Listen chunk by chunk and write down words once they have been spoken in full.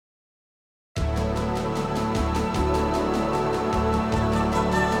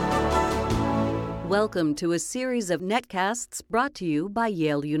Welcome to a series of netcasts brought to you by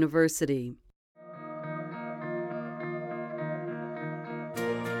Yale University.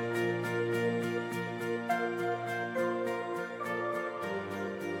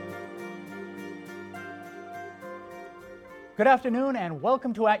 Good afternoon and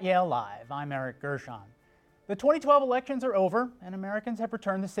welcome to At Yale Live. I'm Eric Gershon. The 2012 elections are over and Americans have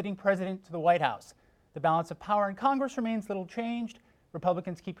returned the sitting president to the White House. The balance of power in Congress remains little changed.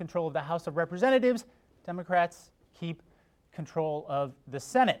 Republicans keep control of the House of Representatives. Democrats keep control of the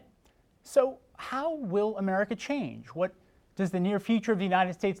Senate. So how will America change? What does the near future of the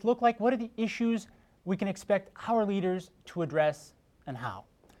United States look like? What are the issues we can expect our leaders to address and how?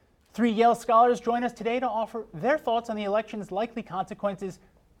 Three Yale scholars join us today to offer their thoughts on the election's likely consequences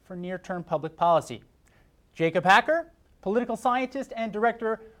for near-term public policy. Jacob Hacker, political scientist and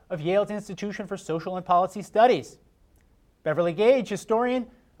director of Yale's Institution for Social and Policy Studies. Beverly Gage, historian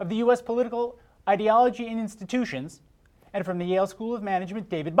of the U.S. political ideology and institutions. And from the Yale School of Management,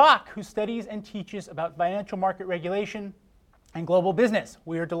 David Bach, who studies and teaches about financial market regulation and global business.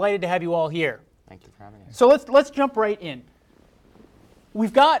 We are delighted to have you all here. Thank you for having us. So let's jump right in.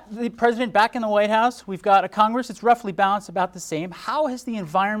 We've got the president back in the White House. We've got a Congress that's roughly balanced about the same. How has the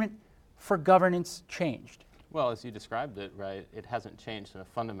environment for governance changed? Well, as you described it, right, it hasn't changed in a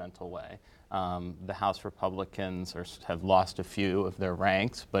fundamental way. The House Republicans have lost a few of their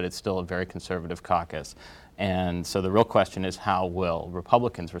ranks, but it's still a very conservative caucus. And so the real question is, how will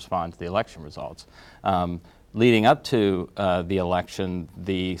Republicans respond to the election results? Leading up to the election,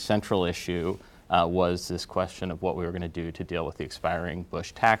 the central issue was this question of what we were going to do to deal with the expiring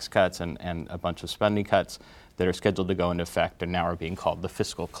Bush tax cuts and a bunch of spending cuts that are scheduled to go into effect and now are being called the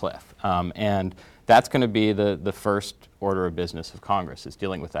fiscal cliff. And that's going to be the first order of business of Congress, is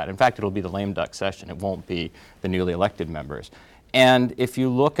dealing with that. In fact, it'll be the lame duck session. It won't be the newly elected members. And if you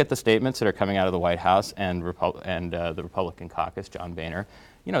look at the statements that are coming out of the White House and the Republican caucus, John Boehner,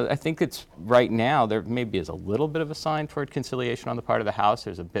 you know, I think it's right now there maybe is a little bit of a sign toward conciliation on the part of the House.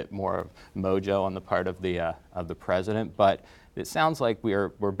 There's a bit more mojo on the part of the president, but it sounds like we're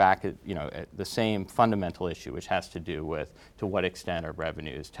back at at the same fundamental issue, which has to do with to what extent are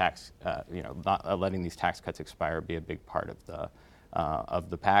revenues, not letting these tax cuts expire be a big part of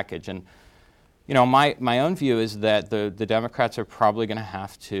the package. And my own view is that the Democrats are probably going to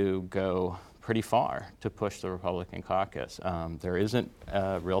have to go pretty far to push the Republican caucus. There isn't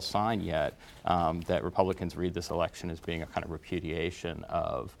a real sign yet that Republicans read this election as being a kind of repudiation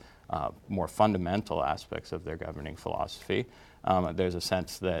of more fundamental aspects of their governing philosophy. There's a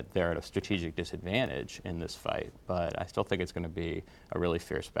sense that they're at a strategic disadvantage in this fight, but I still think it's going to be a really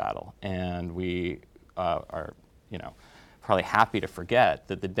fierce battle. And we are, probably happy to forget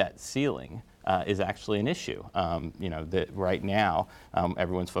that the debt ceiling is actually an issue. That right now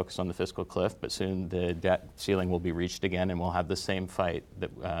everyone's focused on the fiscal cliff, but soon the debt ceiling will be reached again, and we'll have the same fight,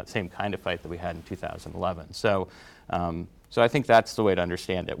 same kind of fight that we had in 2011. So I think that's the way to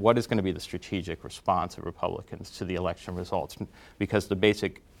understand it. What is going to be the strategic response of Republicans to the election results? Because the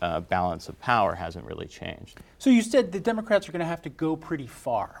basic balance of power hasn't really changed. So you said the Democrats are going to have to go pretty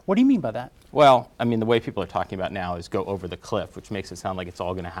far. What do you mean by that? Well, I mean, the way people are talking about now is go over the cliff, which makes it sound like it's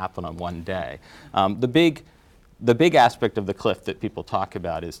all going to happen on one day. The big aspect of the cliff that people talk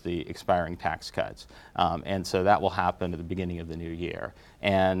about is the expiring tax cuts. And so that will happen at the beginning of the new year.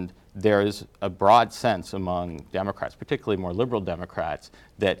 And there is a broad sense among Democrats, particularly more liberal Democrats,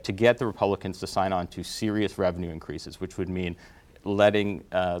 that to get the Republicans to sign on to serious revenue increases, which would mean letting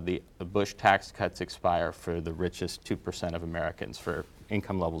the Bush tax cuts expire for the richest 2% of Americans for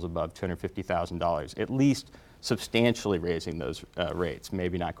income levels above $250,000, at least substantially raising those rates,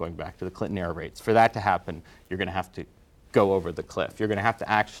 maybe not going back to the Clinton-era rates. For that to happen, you're going to have to go over the cliff. You're going to have to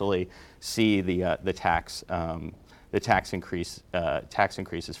actually see the tax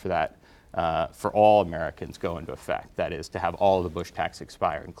increases for that for all Americans go into effect. That is, to have all of the Bush tax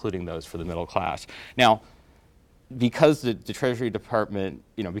expire, including those for the middle class. Now, because the Treasury Department,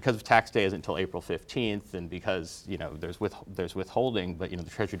 because of tax day isn't until April 15th, and because there's withholding, but the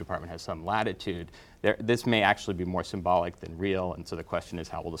Treasury Department has some latitude. This may actually be more symbolic than real, and so the question is,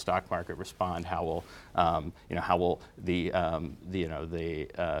 how will the stock market respond? How will the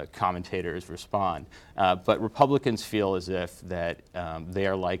commentators respond? But Republicans feel as if that they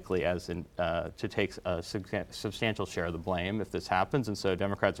are likely, to take a substantial share of the blame if this happens, and so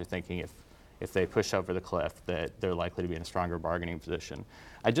Democrats are thinking if they push over the cliff, that they're likely to be in a stronger bargaining position.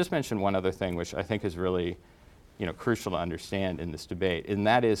 I just mentioned one other thing, which I think is really, crucial to understand in this debate, and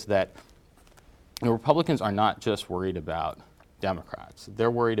that is that Republicans are not just worried about Democrats. They're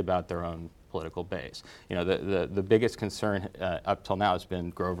worried about their own political base. You know, the biggest concern up till now has been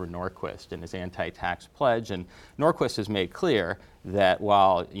Grover Norquist and his anti-tax pledge, and Norquist has made clear that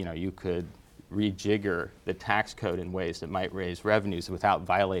while, you know, you could rejigger the tax code in ways that might raise revenues without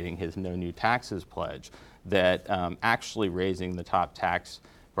violating his no new taxes pledge, that actually raising the top tax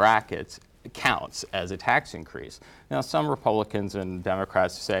brackets counts as a tax increase. Now, some Republicans and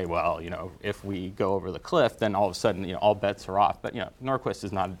Democrats say, well, you know, if we go over the cliff, then all of a sudden, you know, all bets are off. But, you know, Norquist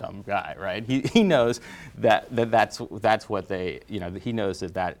is not a dumb guy, right? He knows that's what they, you know, he knows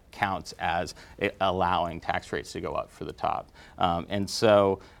that counts as allowing tax rates to go up for the top. And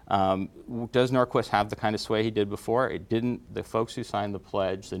so does Norquist have the kind of sway he did before? It didn't. The folks who signed the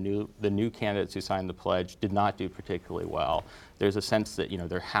pledge, the new candidates who signed the pledge, did not do particularly well. There's a sense that, you know,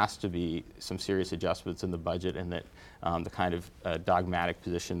 there has to be some serious adjustments in the budget, and that the kind of dogmatic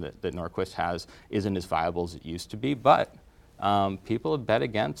position that Norquist has isn't as viable as it used to be. But people have bet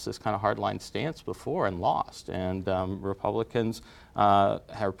against this kind of hardline stance before and lost, and Republicans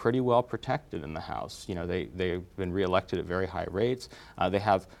are pretty well protected in the House. You know, they've been reelected at very high rates. They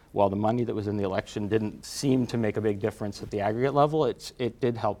have, while the money that was in the election didn't seem to make a big difference at the aggregate level, it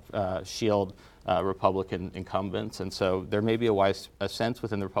did help shield Republican incumbents, and so there may be a sense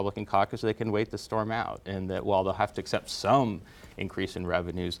within the Republican caucus they can wait the storm out, and that while they'll have to accept some increase in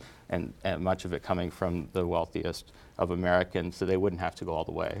revenues, and much of it coming from the wealthiest of Americans, so they wouldn't have to go all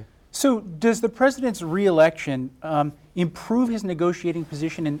the way. So does the president's re-election improve his negotiating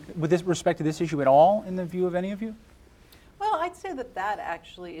position with respect to this issue at all, in the view of any of you? Well, I'd say that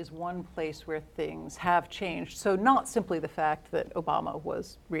actually is one place where things have changed. So not simply the fact that Obama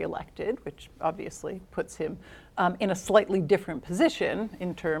was reelected, which obviously puts him in a slightly different position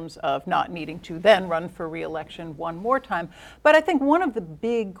in terms of not needing to then run for reelection one more time. But I think one of the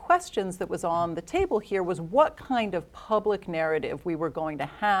big questions that was on the table here was what kind of public narrative we were going to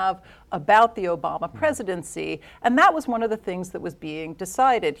have about the Obama presidency. And that was one of the things that was being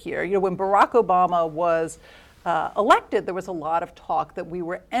decided here. You know, when Barack Obama was elected, there was a lot of talk that we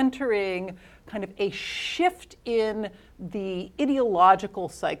were entering kind of a shift in the ideological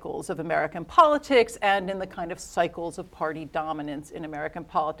cycles of American politics and in the kind of cycles of party dominance in American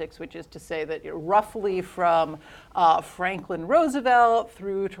politics, which is to say that, you know, roughly from Franklin Roosevelt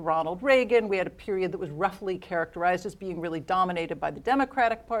through to Ronald Reagan, we had a period that was roughly characterized as being really dominated by the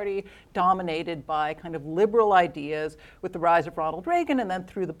Democratic Party, dominated by kind of liberal ideas with the rise of Ronald Reagan, and then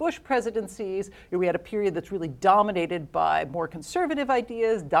through the Bush presidencies, you know, we had a period that's really dominated by more conservative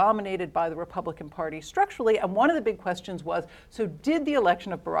ideas, dominated by the Republican Party structurally. And one of the big questions was, so did the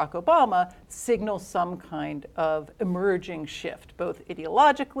election of Barack Obama signal some kind of emerging shift, both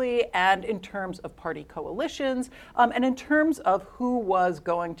ideologically and in terms of party coalitions, and in terms of who was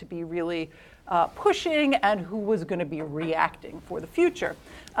going to be really pushing and who was going to be reacting for the future.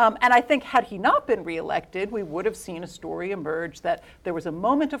 And I think had he not been reelected, we would have seen a story emerge that there was a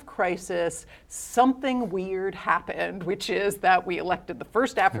moment of crisis, something weird happened, which is that we elected the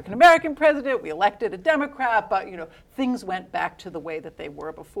first African-American president, we elected a Democrat, but, you know, things went back to the way that they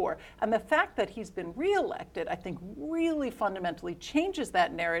were before. And the fact that he's been reelected, I think, really fundamentally changes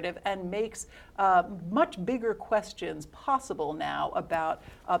that narrative and makes much bigger questions possible now about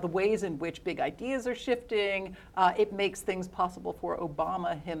the ways in which big ideas are shifting. It makes things possible for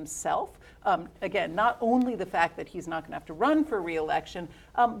Obama himself. Again, not only the fact that he's not going to have to run for re-election,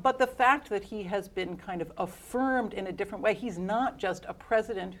 but the fact that he has been kind of affirmed in a different way. He's not just a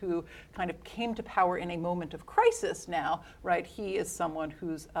president who kind of came to power in a moment of crisis now, right? He is someone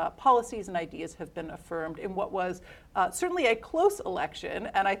whose policies and ideas have been affirmed in what was certainly a close election,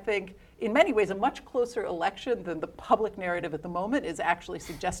 and I think in many ways a much closer election than the public narrative at the moment is actually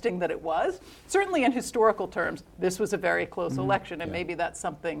suggesting that it was. Certainly in historical terms, this was a very close election, and maybe that's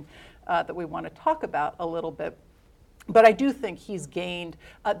something that we want to talk about a little bit. But I do think he's gained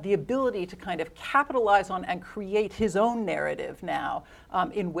the ability to kind of capitalize on and create his own narrative now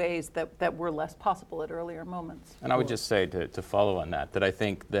in ways that were less possible at earlier moments. And I would just say to follow on that I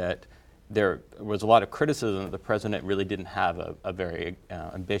think that there was a lot of criticism that the president really didn't have a very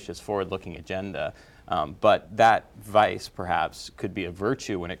ambitious, forward-looking agenda. But that vice, perhaps, could be a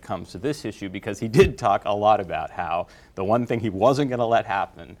virtue when it comes to this issue, because he did talk a lot about how the one thing he wasn't going to let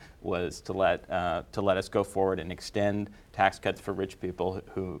happen was to let us go forward and extend tax cuts for rich people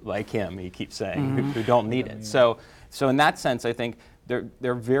who, like him, he keeps saying, who don't need it. So in that sense, I think there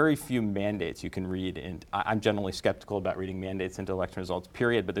are very few mandates you can read, and I'm generally skeptical about reading mandates into election results,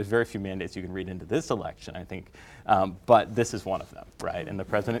 period, but there's very few mandates you can read into this election, I think. But this is one of them, right? And the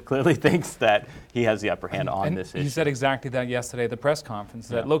president clearly thinks that he has has the upper hand on this issue. He said exactly that yesterday at the press conference,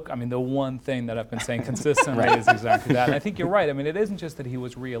 that, look, I mean, the one thing that I've been saying consistently is exactly that. And I think you're right. I mean, it isn't just that he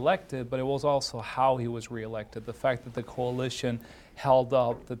was reelected, but it was also how he was reelected. The fact that the coalition held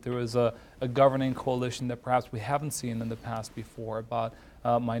up, that there was a governing coalition that perhaps we haven't seen in the past before about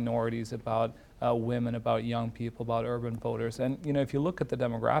minorities, about women, about young people, about urban voters. And if you look at the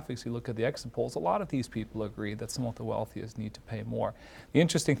demographics, you look at the exit polls, a lot of these people agree that some of the wealthiest need to pay more. The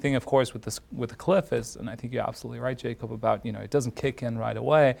interesting thing, of course, with the cliff is, and I think you're absolutely right, Jacob, about it doesn't kick in right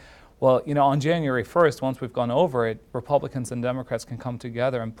away. Well, on January 1st, once we've gone over it, Republicans and Democrats can come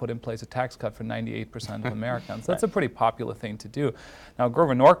together and put in place a tax cut for 98% of Americans. That's a pretty popular thing to do. Now,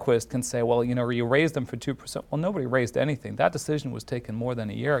 Grover Norquist can say, well, you raised them for 2%. Well, nobody raised anything. That decision was taken more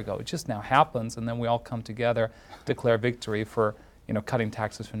than a year ago. It just now happens, and then we all come together, declare victory for cutting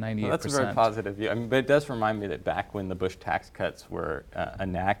taxes for 98%. Well, that's a very positive view. I mean, but it does remind me that back when the Bush tax cuts were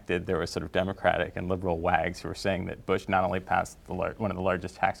enacted, there were sort of Democratic and liberal wags who were saying that Bush not only passed one of the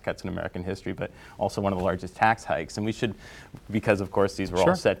largest tax cuts in American history, but also one of the largest tax hikes. And we should, because of course these were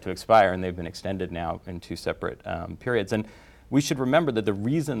all set to expire and they've been extended now in two separate periods. And we should remember that the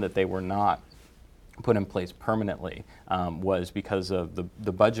reason that they were not put in place permanently was because of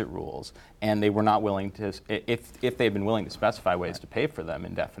the budget rules, and they were not willing to, if they had been willing to specify ways to pay for them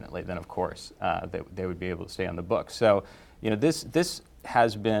indefinitely, then of course they would be able to stay on the books. So this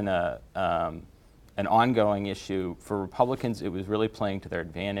has been an ongoing issue. For Republicans, it was really playing to their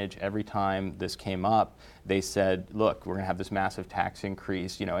advantage. Every time this came up, they said, look, we're going to have this massive tax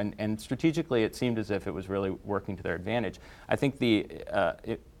increase, and strategically it seemed as if it was really working to their advantage. I think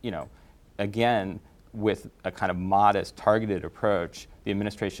again, with a kind of modest, targeted approach, the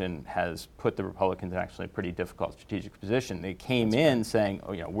administration has put the Republicans in actually a pretty difficult strategic position. They came in saying,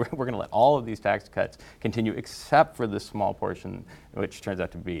 we're going to let all of these tax cuts continue except for this small portion, which turns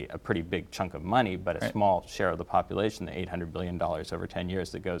out to be a pretty big chunk of money, but a small share of the population, the $800 billion over 10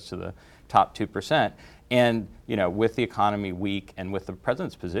 years that goes to the top 2%. And with the economy weak and with the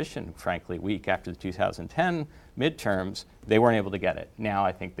president's position, frankly, weak after the 2010 midterms, they weren't able to get it. Now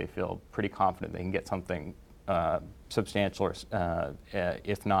I think they feel pretty confident they can get something substantial, or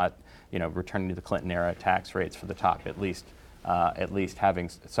if not, returning to the Clinton-era tax rates for the top, at least having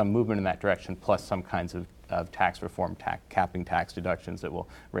some movement in that direction, plus some kinds of tax reform, capping tax deductions that will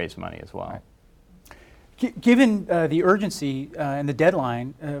raise money as well. Given the urgency and the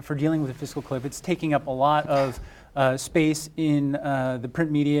deadline for dealing with the fiscal cliff, it's taking up a lot of space in the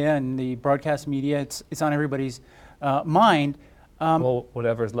print media and the broadcast media. It's on everybody's mind. Well,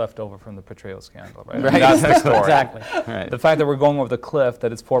 whatever's left over from the Petraeus scandal, right? Right. That's the story. Exactly. Right. The fact that we're going over the cliff,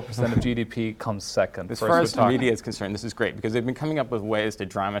 that it's 4% of GDP, comes second. As far as the media is concerned, this is great because they've been coming up with ways to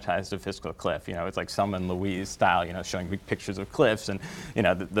dramatize the fiscal cliff. It's like Selma and Louise style, showing big pictures of cliffs and,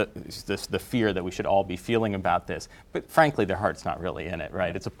 the fear that we should all be feeling about this. But frankly, their heart's not really in it,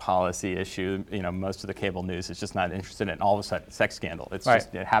 right? It's a policy issue. Most of the cable news is just not interested in it. All of a sudden, sex scandal. It's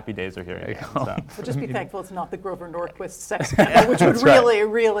just happy days are here again. So just be thankful it's not the Grover Norquist sex scandal, which would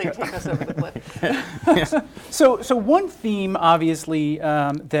really take us over the cliff. So one theme, obviously,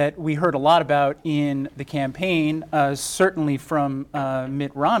 that we heard a lot about in the campaign, certainly from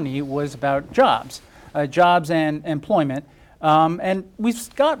Mitt Romney, was about jobs and employment. And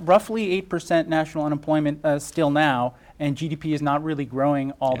we've got roughly 8% national unemployment still now, and GDP is not really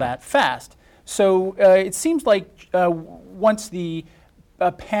growing all that fast. So it seems like once the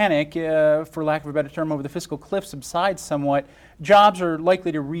panic, for lack of a better term, over the fiscal cliff subsides somewhat, jobs are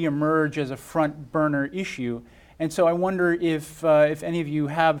likely to reemerge as a front burner issue. And so I wonder if any of you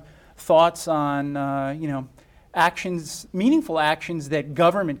have thoughts on actions, meaningful actions that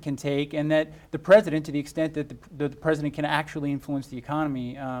government can take, and that the president, to the extent that the president can actually influence the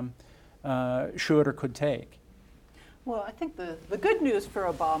economy, should or could take. Well, I think the good news for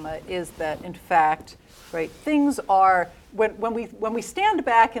Obama is that, in fact, things are, when we stand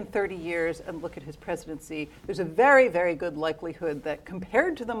back in 30 years and look at his presidency, there's a very, very good likelihood that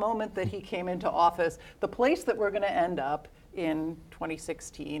compared to the moment that he came into office, the place that we're going to end up in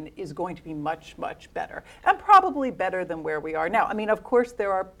 2016 is going to be much, much better, and probably better than where we are now. I mean, of course,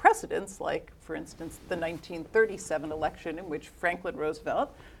 there are precedents, like, for instance, the 1937 election in which Franklin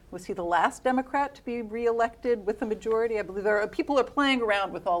Roosevelt, was he the last Democrat to be reelected with a majority? I believe people are playing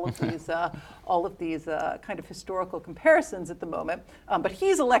around with all of these kind of historical comparisons at the moment. But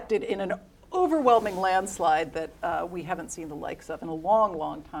he's elected in an overwhelming landslide that we haven't seen the likes of in a long,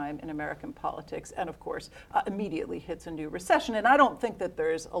 long time in American politics, and of course immediately hits a new recession. And I don't think that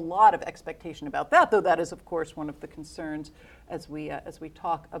there's a lot of expectation about that, though that is of course one of the concerns as we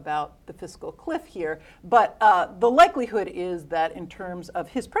talk about the fiscal cliff here. But the likelihood is that in terms of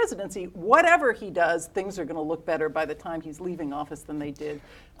his presidency, whatever he does, things are going to look better by the time he's leaving office than they did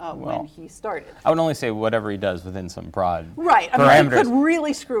when he started. I would only say whatever he does within some broad parameters. I mean, he could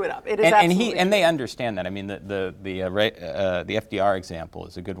really screw it up. It is and they understand that. I mean, the FDR example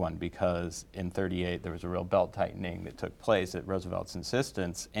is a good one because in '38 there was a real belt tightening that took place at Roosevelt's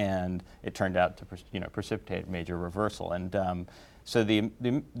insistence, and it turned out to precipitate major reversal. And so the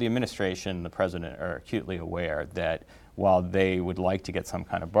administration, the president, are acutely aware that while they would like to get some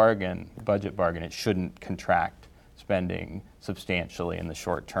kind of budget bargain, it shouldn't contract spending substantially in the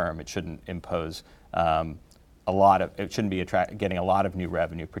short term. It shouldn't impose it shouldn't be getting a lot of new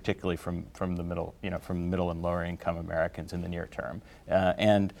revenue, particularly from the middle and lower income Americans in the near term.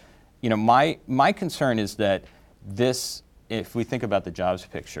 And my concern is that this, if we think about the jobs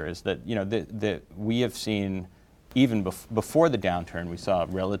picture, is that we have seen even before the downturn, we saw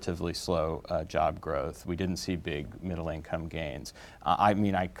relatively slow job growth. We didn't see big middle income gains. I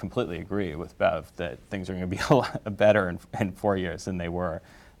mean, I completely agree with Bev that things are going to be a lot better in 4 years than they were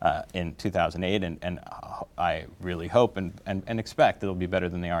in 2008, and I really hope and expect that it'll be better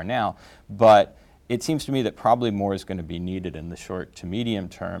than they are now. But it seems to me that probably more is going to be needed in the short to medium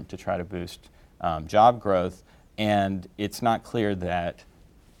term to try to boost job growth, and it's not clear that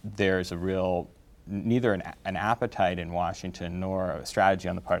there's neither an appetite in Washington nor a strategy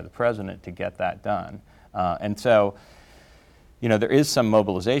on the part of the president to get that done. And so, there is some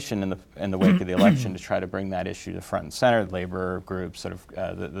mobilization in the wake of the election to try to bring that issue to front and center. Labor groups, sort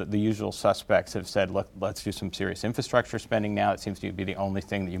of the usual suspects, have said, look, let's do some serious infrastructure spending now. It seems to be the only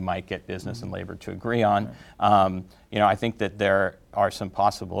thing that you might get business and labor to agree on. I think that there are some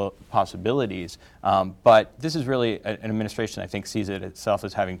possibilities, but this is really an administration I think sees it itself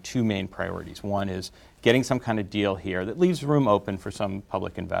as having two main priorities. One is getting some kind of deal here that leaves room open for some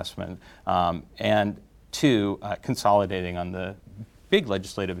public investment, and two, consolidating on the big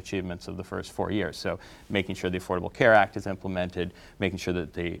legislative achievements of the first 4 years. So making sure the Affordable Care Act is implemented, making sure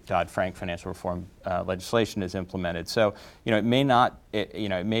that the Dodd-Frank financial reform legislation is implemented. So, it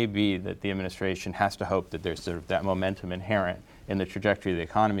may be that the administration has to hope that there's sort of that momentum inherent in the trajectory of the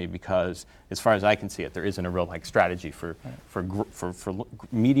economy, because as far as I can see it, there isn't a real strategy for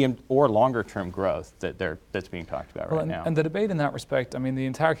medium or longer term growth that's being talked about right now. And the debate in that respect, I mean, the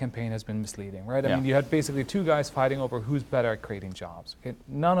entire campaign has been misleading, right? I mean, you had basically two guys fighting over who's better at creating jobs. Okay?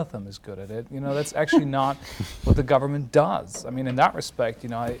 None of them is good at it. That's actually not what the government does. I mean, in that respect,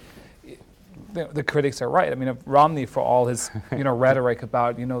 the critics are right. I mean, if Romney, for all his rhetoric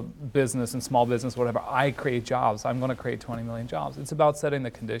about business and small business, whatever, I create jobs, I'm going to create 20 million jobs. It's about setting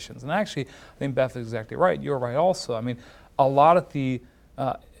the conditions. And actually, I think Beth is exactly right. You're right also. I mean, a lot of the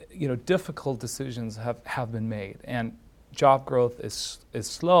difficult decisions have been made, and job growth is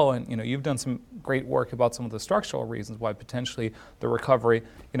slow. And you've done some great work about some of the structural reasons why potentially the recovery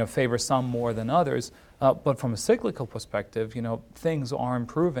favors some more than others. But from a cyclical perspective, things are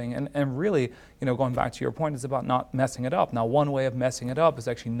improving. And really, going back to your point, it's about not messing it up. Now, one way of messing it up is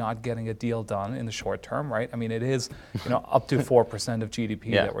actually not getting a deal done in the short term, right? I mean, it is, up to 4% of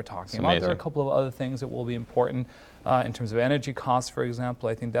GDP that we're talking about. There are a couple of other things that will be important in terms of energy costs, for example.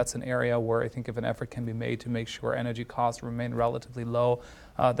 I think that's an area where I think if an effort can be made to make sure energy costs remain relatively low,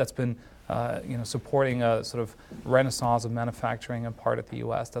 that's been supporting a sort of renaissance of manufacturing in part of the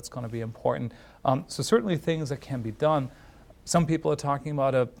U.S. That's going to be important. So certainly things that can be done. Some people are talking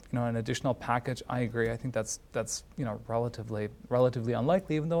about an additional package. I agree. I think that's relatively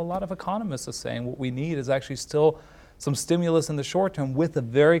unlikely, even though a lot of economists are saying what we need is actually still some stimulus in the short term with a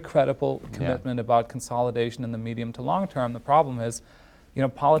very credible commitment about consolidation in the medium to long term. The problem is,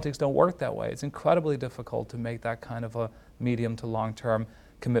 politics don't work that way. It's incredibly difficult to make that kind of a medium to long term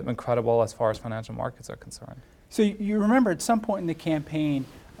commitment credible as far as financial markets are concerned. So you remember at some point in the campaign,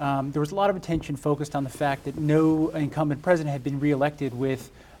 there was a lot of attention focused on the fact that no incumbent president had been reelected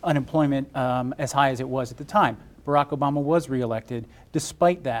with unemployment as high as it was at the time. Barack Obama was reelected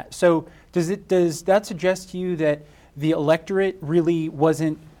despite that. So does that suggest to you that the electorate really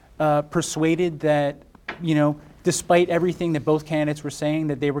wasn't persuaded that, despite everything that both candidates were saying,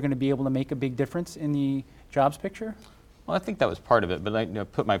 that they were going to be able to make a big difference in the jobs picture? Well, I think that was part of it, but I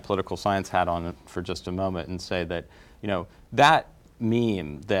put my political science hat on for just a moment and say that, that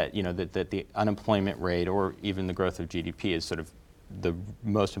meme that, that the unemployment rate or even the growth of GDP is sort of the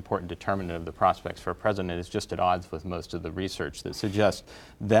most important determinant of the prospects for a president is just at odds with most of the research that suggests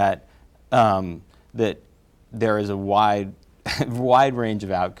that that there is a wide range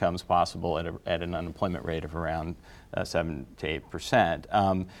of outcomes possible at an unemployment rate of around 7 to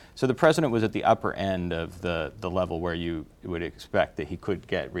 8%. So the president was at the upper end of the level where you would expect that he could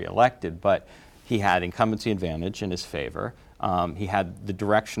get reelected, but he had incumbency advantage in his favor. He had the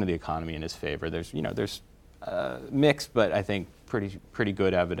direction of the economy in his favor. There's mixed, but I think pretty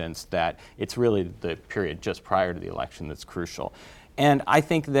good evidence that it's really the period just prior to the election that's crucial. And I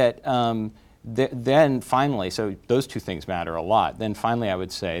think that then finally, so those two things matter a lot. Then finally, I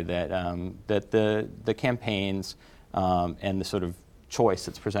would say that that the campaigns and the sort of choice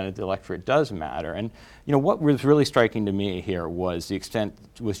that's presented to the electorate does matter. And what was really striking to me here was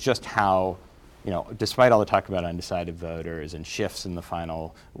just how, despite all the talk about undecided voters and shifts in the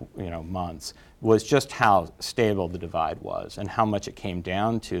final, months, was just how stable the divide was and how much it came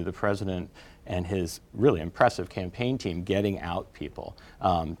down to the president and his really impressive campaign team getting out people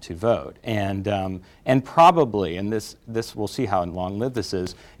to vote. And probably, and this we'll see how long-lived this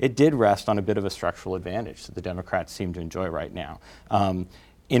is, it did rest on a bit of a structural advantage that the Democrats seem to enjoy right now.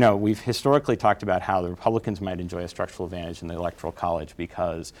 We've historically talked about how the Republicans might enjoy a structural advantage in the Electoral College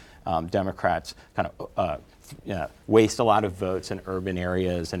because Democrats kind of waste a lot of votes in urban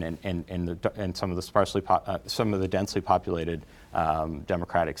areas and some of the densely populated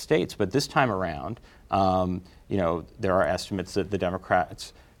Democratic states. But this time around, there are estimates that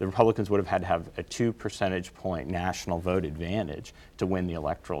the Republicans would have had to have a 2 percentage point national vote advantage to win the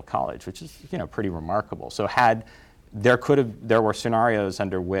Electoral College, which is pretty remarkable. So there were scenarios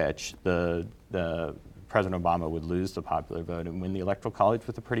under which the President Obama would lose the popular vote and win the Electoral College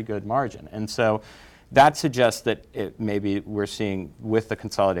with a pretty good margin. And so that suggests that maybe we're seeing, with the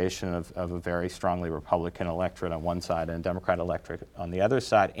consolidation of a very strongly Republican electorate on one side and a Democrat electorate on the other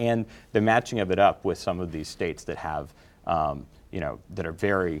side, and the matching of it up with some of these states that have, that are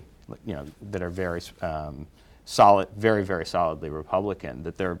very solid, very, very solidly Republican,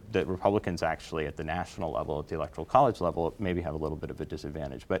 that Republicans actually at the national level, at the Electoral College level, maybe have a little bit of a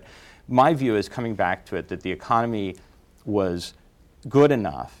disadvantage. But my view is, coming back to it, that the economy was good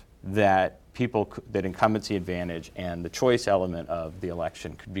enough that that incumbency advantage and the choice element of the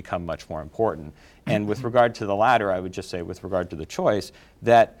election could become much more important. And with regard to the latter, I would just say, with regard to the choice,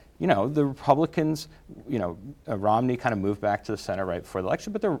 that the Republicans, Romney kind of moved back to the center right before the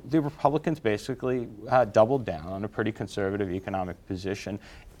election, but the Republicans basically doubled down on a pretty conservative economic position,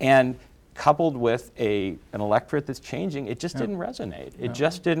 and coupled with an electorate that's changing, it just didn't resonate. It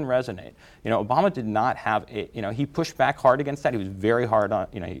just didn't resonate. Obama did not have he pushed back hard against that. He was very hard on,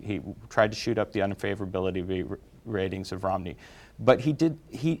 he tried to shoot up the unfavorability ratings of Romney, but he did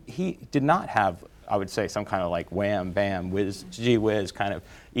not have, I would say, some kind of like wham, bam, gee whiz kind of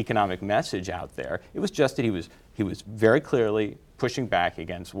economic message out there. It was just that he was very clearly pushing back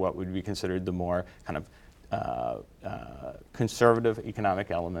against what would be considered the more kind of conservative economic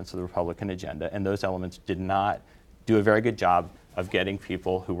elements of the Republican agenda, and those elements did not do a very good job of getting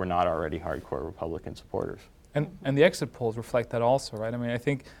people who were not already hardcore Republican supporters. And the exit polls reflect that also, right? I mean, I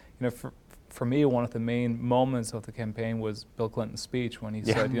think, for me, one of the main moments of the campaign was Bill Clinton's speech when he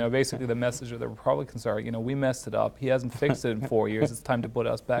said, basically the message of the Republicans are, we messed it up. He hasn't fixed it in 4 years. It's time to put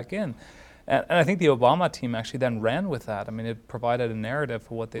us back in. And I think the Obama team actually then ran with that. I mean, it provided a narrative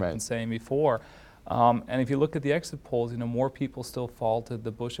for what they'd been saying before. And if you look at the exit polls, more people still faulted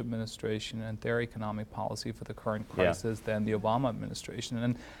the Bush administration and their economic policy for the current crisis than the Obama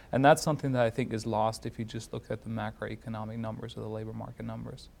administration. And that's something that I think is lost if you just look at the macroeconomic numbers or the labor market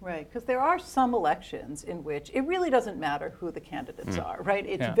numbers. Right, because there are some elections in which it really doesn't matter who the candidates are, right?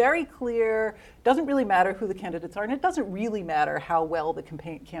 It's very clear, doesn't really matter who the candidates are, and it doesn't really matter how well the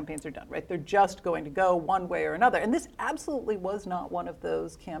campaigns are done, right? They're just going to go one way or another. And this absolutely was not one of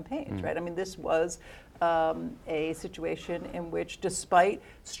those campaigns, right? I mean, this was a situation in which, despite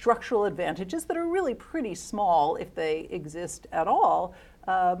structural advantages that are really pretty small if they exist at all,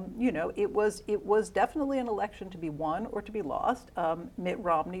 it was definitely an election to be won or to be lost. Mitt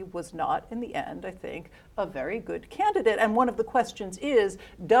Romney was not, in the end, I think, a very good candidate. And one of the questions is,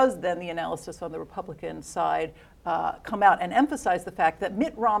 does then the analysis on the Republican side come out and emphasize the fact that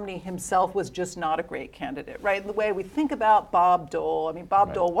Mitt Romney himself was just not a great candidate, right? The way we think about Bob Dole, I mean,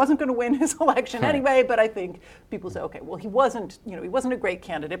 Bob Dole wasn't going to win his election anyway, but I think people say, okay, well, he wasn't a great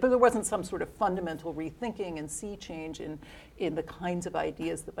candidate, but there wasn't some sort of fundamental rethinking and sea change in the kinds of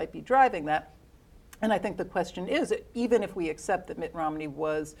ideas that might be driving that. And I think the question is, even if we accept that Mitt Romney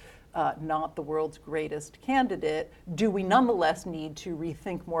was not the world's greatest candidate, do we nonetheless need to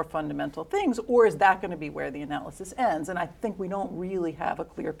rethink more fundamental things, or is that going to be where the analysis ends? And I think we don't really have a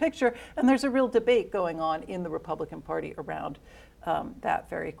clear picture, and there's a real debate going on in the Republican Party around that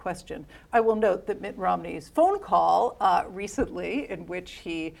very question. I will note that Mitt Romney's phone call recently, in which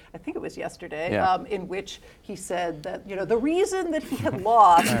I think it was yesterday, in which he said that the reason that he had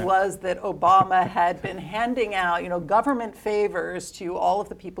lost was that Obama had been handing out government favors to all of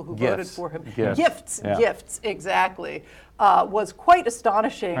the people who voted for him. Gifts, exactly. Was quite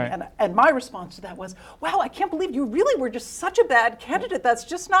astonishing, and my response to that was, "Wow, I can't believe you really were just such a bad candidate. That's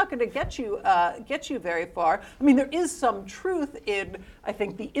just not going to get you very far." I mean, there is some truth in, I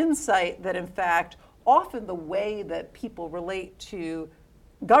think, the insight that in fact often the way that people relate to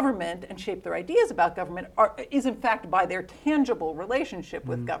government and shape their ideas about government is in fact by their tangible relationship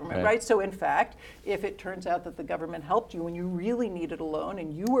with government, right? So in fact, if it turns out that the government helped you when you really needed a loan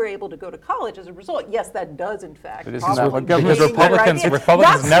and you were able to go to college as a result, yes, that does in fact. But because Republicans never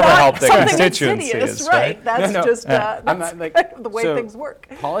help their constituencies, right? That's just the way things work.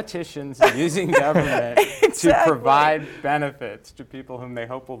 Politicians using government to provide benefits to people whom they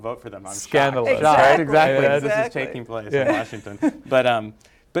hope will vote for them. I'm scandalous, exactly. This is taking place in Washington,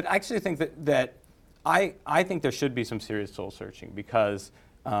 But I actually think that I think there should be some serious soul searching, because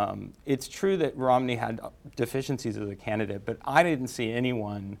it's true that Romney had deficiencies as a candidate, but I didn't see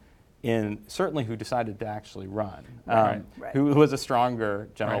anyone certainly who decided to actually run, who was a stronger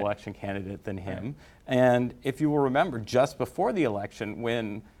general election candidate than him. And if you will remember, just before the election,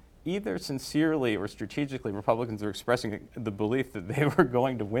 when either sincerely or strategically Republicans were expressing the belief that they were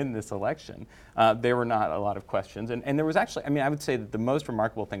going to win this election, there were not a lot of questions. And there was actually, I would say that the most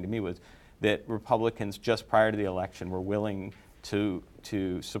remarkable thing to me was that Republicans just prior to the election were willing to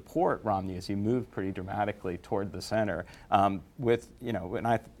support Romney as he moved pretty dramatically toward the center. And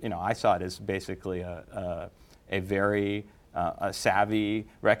I saw it as basically a very a savvy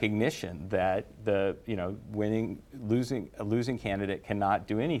recognition that a losing candidate cannot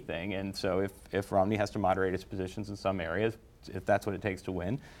do anything, and so if Romney has to moderate his positions in some areas, if that's what it takes to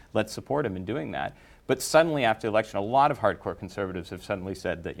win, let's support him in doing that. But suddenly after the election, a lot of hardcore conservatives have suddenly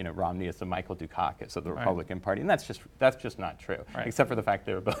said that Romney is the Michael Dukakis of the Republican Party, and that's just not true. Except for the fact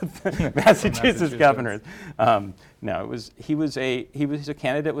they were both Massachusetts governors. No, he was a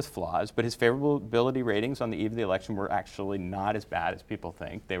candidate with flaws, but his favorability ratings on the eve of the election were actually not as bad as people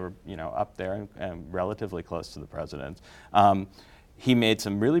think. They were up there and relatively close to the president. He made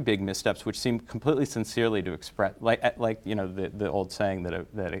some really big missteps, which seemed completely sincerely to express, the old saying that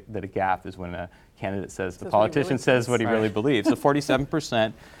a gaffe is when a candidate says the politician says what he really believes. The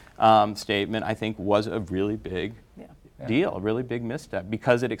 47% statement, I think, was a really big deal, a really big misstep,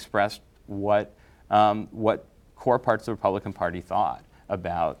 because it expressed what core parts of the Republican Party thought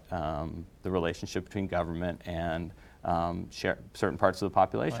about the relationship between government and certain parts of the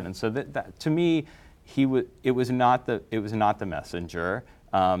population. And so that to me, it was not the messenger.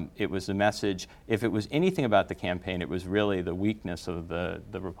 It was the message. If it was anything about the campaign, it was really the weakness of the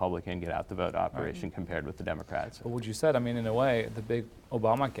Republican get out the vote operation compared with the Democrats. But what you said, in a way, the big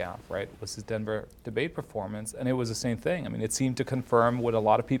Obama gaffe, was his Denver debate performance, and it was the same thing. It seemed to confirm what a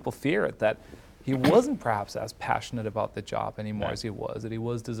lot of people feared, that he wasn't perhaps as passionate about the job anymore as he was, that he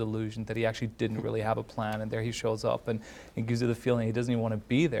was disillusioned, that he actually didn't really have a plan, and there he shows up and gives you the feeling he doesn't even want to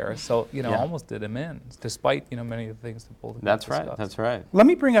be there. So, almost did him in, despite, many of the things that both of us discussed. That's right. Let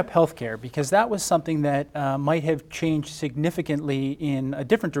me bring up healthcare, because that was something that might have changed significantly in a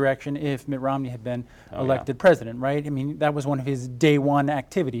different direction if Mitt Romney had been elected president, right? That was one of his day one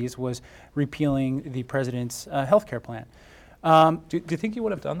activities, was repealing the president's healthcare plan. Do you think he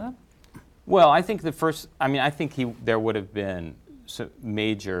would have done that? Well, I think there would have been some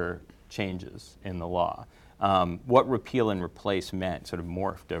major changes in the law. What repeal and replace meant sort of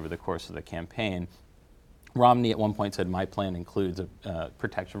morphed over the course of the campaign. Romney at one point said, "My plan includes a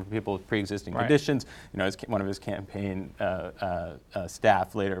protection for people with pre-existing conditions." One of his campaign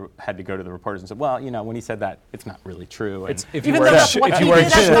staff later had to go to the reporters and said, "Well, when he said that, it's not really true." If you weren't short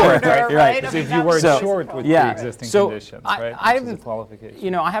with pre-existing conditions, right? I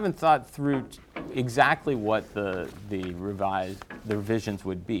haven't thought through exactly what the revisions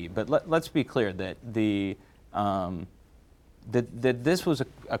would be, but let's be clear that that this was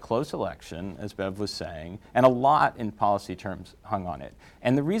a close election, as Bev was saying, and a lot in policy terms hung on it.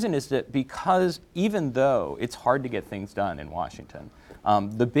 And the reason is that because even though it's hard to get things done in Washington,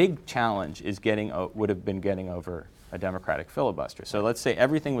 the big challenge would have been getting over a Democratic filibuster. So let's say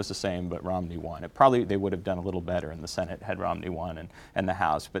everything was the same, but Romney won. They would have done a little better in the Senate had Romney won and the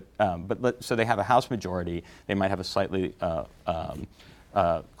House. So they have a House majority. They might have a slightly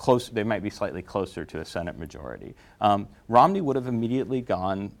they might be slightly closer to a Senate majority. Romney would have immediately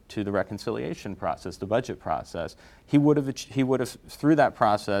gone to the reconciliation process, the budget process. He would have through that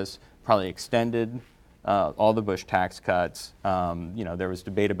process probably extended all the Bush tax cuts. There was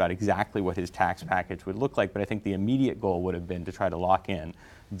debate about exactly what his tax package would look like, but I think the immediate goal would have been to try to lock in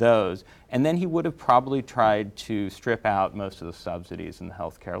those. And then he would have probably tried to strip out most of the subsidies in the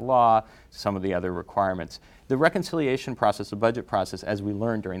healthcare law, some of the other requirements. The reconciliation process, the budget process, as we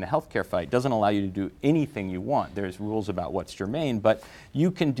learned during the healthcare fight, doesn't allow you to do anything you want. There's rules about what's germane, but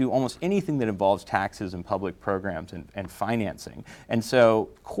you can do almost anything that involves taxes and public programs and financing. And so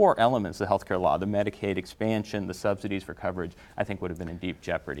core elements of the healthcare law, the Medicaid expansion, the subsidies for coverage, I think would have been in deep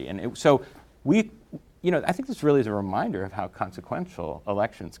jeopardy. And so I think this really is a reminder of how consequential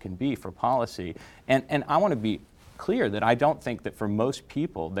elections can be for policy. And I want to be clear that I don't think that for most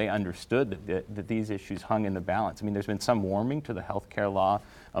people they understood that these issues hung in the balance. I mean, there's been some warming to the healthcare law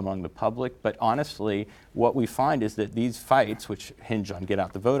among the public, but honestly, what we find is that these fights, which hinge on get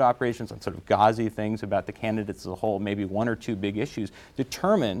out the vote operations, on sort of gauzy things about the candidates as a whole, maybe one or two big issues,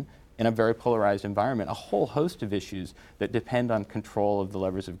 determine in a very polarized environment a whole host of issues that depend on control of the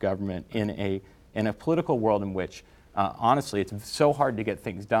levers of government in a political world in which, honestly, it's so hard to get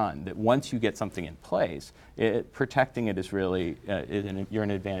things done that once you get something in place, protecting it is really, you're in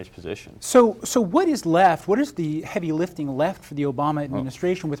an advantaged position. So what is left? What is the heavy lifting left for the Obama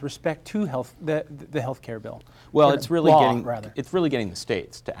administration with respect to the health care bill? Well, it's really getting the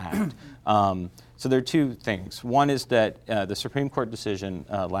states to act. So there are two things. One is that the Supreme Court decision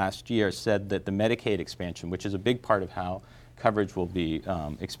last year said that the Medicaid expansion, which is a big part of how coverage will be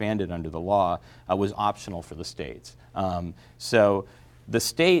expanded under the law, was optional for the states. So the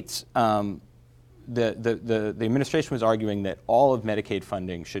states, the administration was arguing that all of Medicaid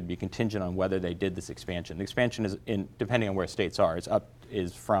funding should be contingent on whether they did this expansion. The expansion is, depending on where states are,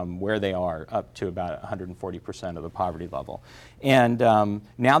 is from where they are up to about 140% of the poverty level. And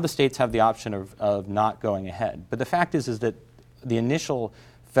now the states have the option of not going ahead. But the fact is that the initial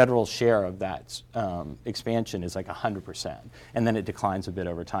federal share of that expansion is like 100%, and then it declines a bit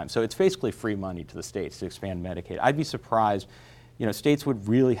over time. So it's basically free money to the states to expand Medicaid. I'd be surprised, states would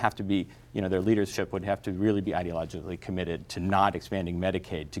really have to be, their leadership would have to really be ideologically committed to not expanding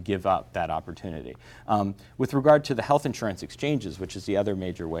Medicaid to give up that opportunity. With regard to the health insurance exchanges, which is the other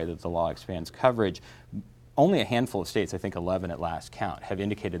major way that the law expands coverage, only a handful of states, I think 11 at last count, have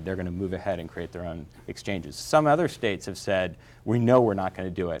indicated they're going to move ahead and create their own exchanges. Some other states have said, we know we're not going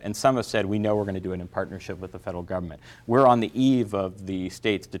to do it. And some have said, we know we're going to do it in partnership with the federal government. We're on the eve of the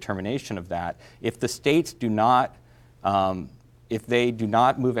state's determination of that. If the states do not, if they do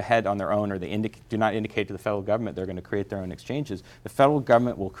not move ahead on their own, or they do not indicate to the federal government they're going to create their own exchanges, the federal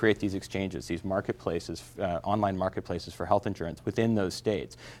government will create these exchanges, these marketplaces, online marketplaces for health insurance within those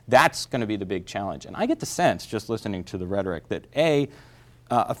states. That's going to be the big challenge. And I get the sense, just listening to the rhetoric, that a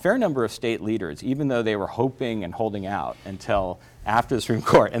fair number of state leaders, even though they were hoping and holding out until after the Supreme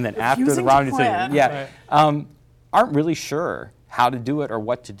Court and then after the Romney decision, aren't really sure how to do it or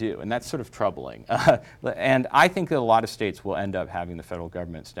what to do, and that's sort of troubling. And I think that a lot of states will end up having the federal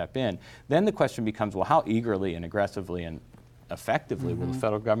government step in. Then the question becomes, well, how eagerly and aggressively and effectively will the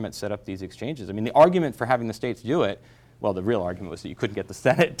federal government set up these exchanges? I mean, the argument for having the states do it, well, the real argument was that you couldn't get the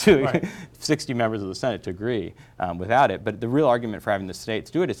Senate to, 60 members of the Senate to agree without it. But the real argument for having the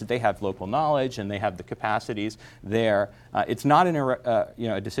states do it is that they have local knowledge and they have the capacities there. It's not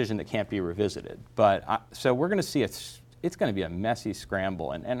a decision that can't be revisited. But so we're going to see it's going to be a messy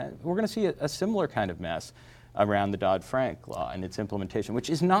scramble, and we're going to see a similar kind of mess around the Dodd-Frank law and its implementation, which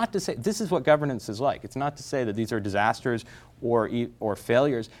is not to say, this is what governance is like. It's not to say that these are disasters or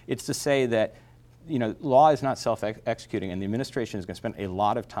failures. It's to say that law is not self-executing, and the administration is going to spend a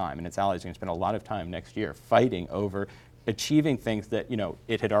lot of time, and its allies are going to spend a lot of time next year fighting over achieving things that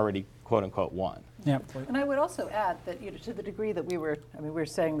it had already quote-unquote won. Yeah. And I would also add that to the degree that we were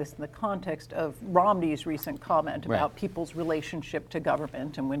saying this in the context of Romney's recent comment about people's relationship to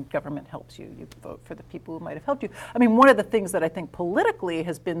government, and when government helps you, you vote for the people who might have helped you. I mean, one of the things that I think politically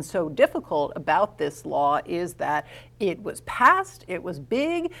has been so difficult about this law is that it was passed, it was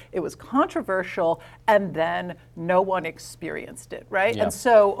big, it was controversial, and then no one experienced it, right? Yeah. And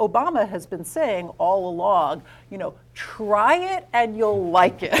so Obama has been saying all along, try it and you'll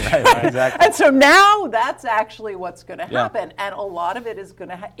like it. Right, exactly. And so now that's actually what's going to happen. And a lot of it is going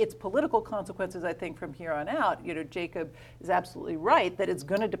to its political consequences, I think, from here on out. Jacob is absolutely right that it's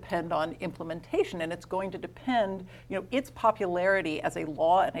going to depend on implementation, and it's going to depend, its popularity as a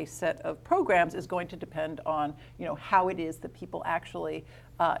law and a set of programs is going to depend on, how it is that people actually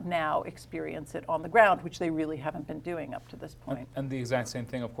now experience it on the ground, which they really haven't been doing up to this point. And the exact same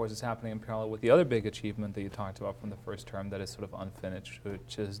thing, of course, is happening in parallel with the other big achievement that you talked about from the first term that is sort of unfinished,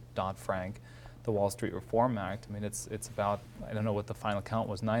 which is Dodd-Frank. the Wall Street Reform Act. I mean, it's about, I don't know what the final count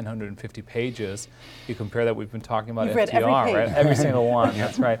was, 950 pages. You compare that, we've been talking about You've FDR, read every page. right? Every single one,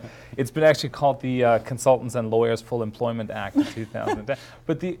 that's right. It's been actually called the Consultants and Lawyers Full Employment Act of 2010.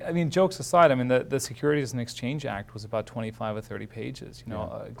 But jokes aside, I mean, the Securities and Exchange Act was about 25 or 30 pages.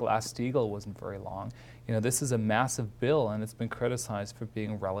 Glass-Steagall wasn't very long. This is a massive bill, and it's been criticized for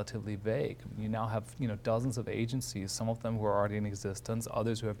being relatively vague. I mean, you now have, dozens of agencies, some of them who are already in existence,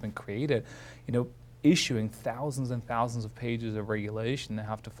 others who have been created, issuing thousands and thousands of pages of regulation that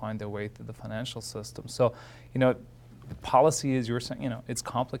have to find their way through the financial system. So, policy is, you're saying, it's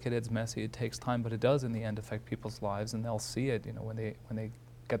complicated, it's messy, it takes time, but it does in the end affect people's lives, and they'll see it, when they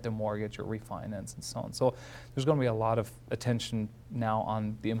get their mortgage or refinance and so on. So there's going to be a lot of attention now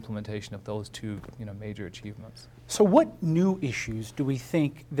on the implementation of those two, major achievements. So what new issues do we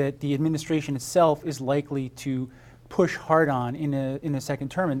think that the administration itself is likely to push hard on in a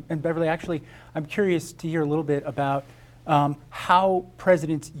second term? And Beverly, actually, I'm curious to hear a little bit about how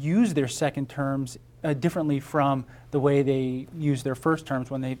presidents use their second terms differently from the way they use their first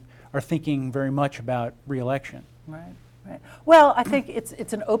terms when they are thinking very much about re-election. Right. Well, I think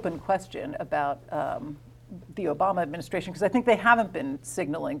it's an open question about the Obama administration, because I think they haven't been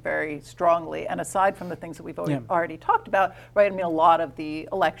signaling very strongly. And aside from the things that we've already talked about, right? I mean, a lot of the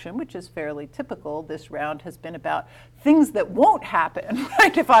election, which is fairly typical this round, has been about things that won't happen,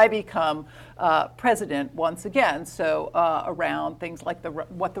 right, if I become president once again. So around things like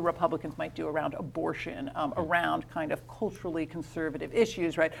what the Republicans might do around abortion, around kind of culturally conservative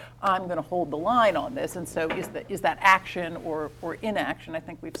issues, right? I'm going to hold the line on this. And so is that action or inaction? I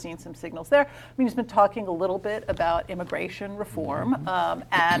think we've seen some signals there. I mean, he's been talking a little bit about immigration reform,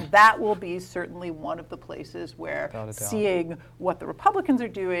 and that will be certainly one of the places where seeing what the Republicans are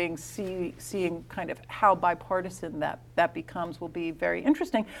doing, seeing kind of how bipartisan that becomes will be very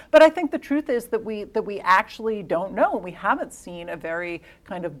interesting. But I think the truth is that we actually don't know. We haven't seen a very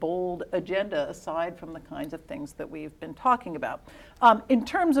kind of bold agenda aside from the kinds of things that we've been talking about. In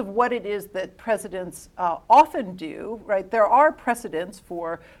terms of what it is that presidents often do, right, there are precedents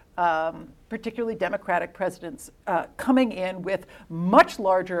for particularly Democratic presidents coming in with much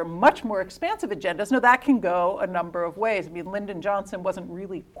larger, much more expansive agendas. Now, that can go a number of ways. I mean, Lyndon Johnson wasn't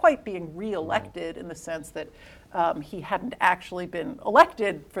really quite being reelected in the sense that he hadn't actually been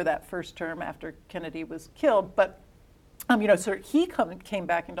elected for that first term after Kennedy was killed. But so he came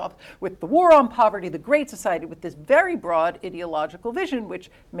back into office with the War on Poverty, the Great Society, with this very broad ideological vision, which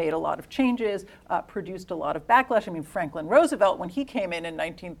made a lot of changes, produced a lot of backlash. I mean, Franklin Roosevelt, when he came in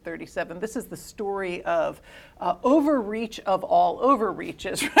 1937, this is the story of overreach of all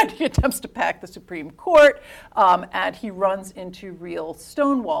overreaches, right? He attempts to pack the Supreme Court, and he runs into real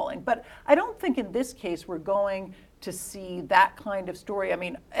stonewalling. But I don't think in this case we're going to see that kind of story. I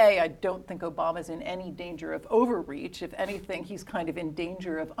mean, I don't think Obama's in any danger of overreach. If anything, he's kind of in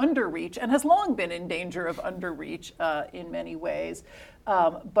danger of underreach and has long been in danger of underreach in many ways.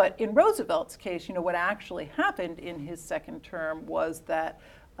 But in Roosevelt's case, what actually happened in his second term was that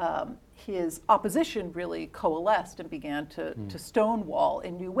his opposition really coalesced and began to stonewall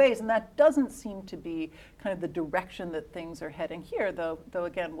in new ways. And that doesn't seem to be kind of the direction that things are heading here, though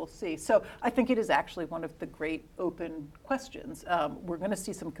again, we'll see. So I think it is actually one of the great open questions. We're going to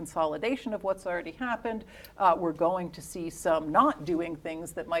see some consolidation of what's already happened. We're going to see some not doing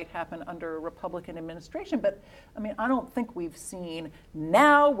things that might happen under a Republican administration. But I mean, I don't think we've seen,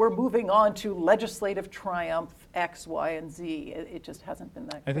 now we're moving on to legislative triumph X, Y, and Z. It just hasn't been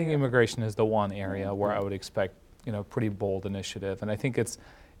that clear. I think immigration is the one area where I would expect, pretty bold initiative. And I think it's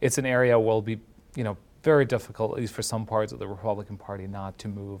an area where will be, very difficult, at least for some parts of the Republican Party, not to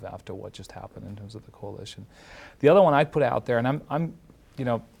move after what just happened in terms of the coalition. The other one I'd put out there, and I'm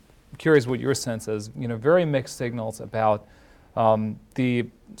curious what your sense is, very mixed signals about the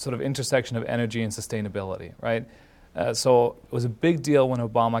sort of intersection of energy and sustainability, right? So it was a big deal when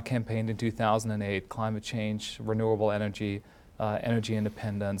Obama campaigned in 2008, climate change, renewable energy, energy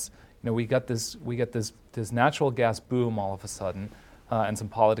independence. We got this natural gas boom all of a sudden, and some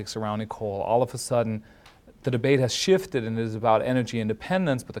politics surrounding coal. All of a sudden, the debate has shifted and it is about energy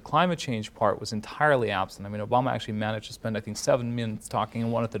independence, but the climate change part was entirely absent. I mean, Obama actually managed to spend, I think, 7 minutes talking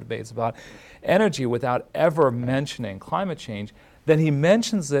in one of the debates about energy without ever mentioning climate change. Then he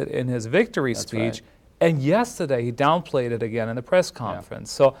mentions it in his victory speech, and yesterday he downplayed it again in the press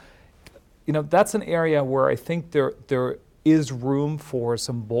conference. So, that's an area where I think there is room for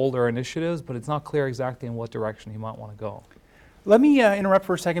some bolder initiatives, but it's not clear exactly in what direction he might want to go. Let me interrupt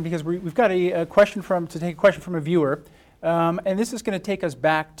for a second because we've got a question from a viewer, and this is going to take us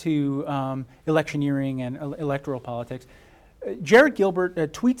back to electioneering and electoral politics. Jared Gilbert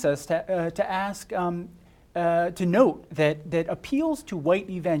tweets us to ask, to note that appeals to white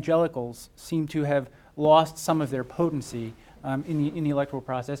evangelicals seem to have lost some of their potency in the electoral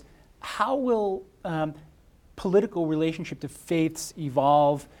process. How will political relationship to faiths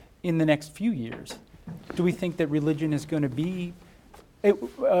evolve in the next few years? Do we think that religion is going to be...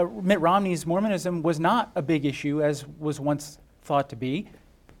 Mitt Romney's Mormonism was not a big issue as was once thought to be.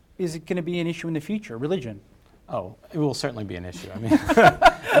 Is it going to be an issue in the future, religion? Oh, it will certainly be an issue. I mean,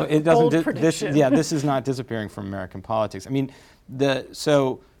 it doesn't. This is not disappearing from American politics. I mean,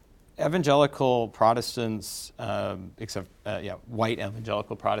 so evangelical Protestants, white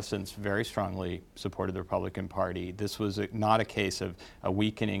evangelical Protestants, very strongly supported the Republican Party. This was not a case of a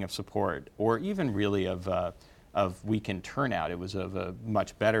weakening of support, or even really of weakened turnout. It was of a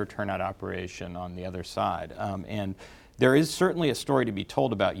much better turnout operation on the other side, and. There is certainly a story to be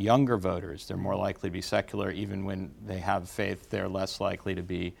told about younger voters. They're more likely to be secular. Even when they have faith, they're less likely to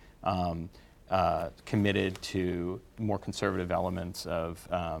be committed to more conservative elements of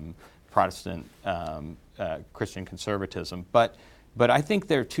Protestant Christian conservatism. But I think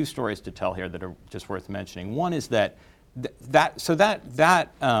there are two stories to tell here that are just worth mentioning. One is that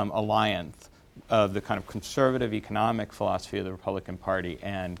alliance of the kind of conservative economic philosophy of the Republican Party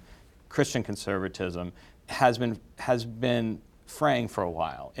and Christian conservatism has been fraying for a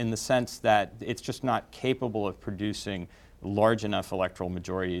while, in the sense that it's just not capable of producing large enough electoral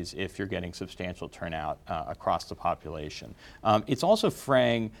majorities if you're getting substantial turnout across the population. It's also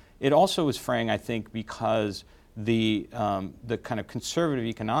fraying. It also was fraying, I think, because the kind of conservative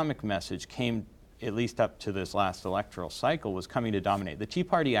economic message came, at least up to this last electoral cycle, was coming to dominate. The Tea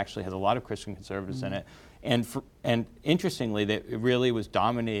Party actually has a lot of Christian conservatives in it. And interestingly, that it really was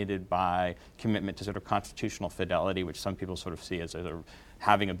dominated by commitment to sort of constitutional fidelity, which some people sort of see as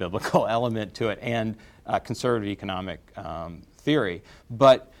having a biblical element to it, and conservative economic theory.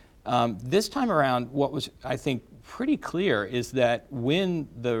 But this time around, what was, I think, pretty clear is that when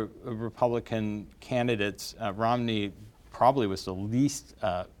the Republican candidates, Romney probably was the least,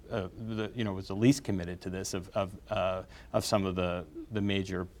 was the least committed to this of some of the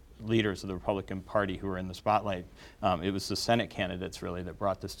major leaders of the Republican Party who were in the spotlight. It was the Senate candidates really that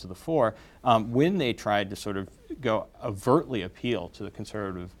brought this to the fore. When they tried to sort of go overtly appeal to the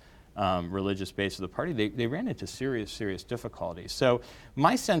conservative religious base of the party, they ran into serious difficulties. So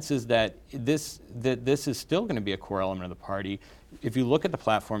my sense is that this is still going to be a core element of the party. If you look at the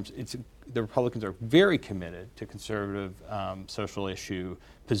platforms, the Republicans are very committed to conservative social issue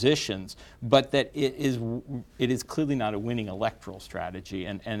positions, but that it is clearly not a winning electoral strategy,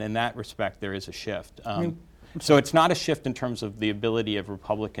 and in that respect there is a shift. So it's not a shift in terms of the ability of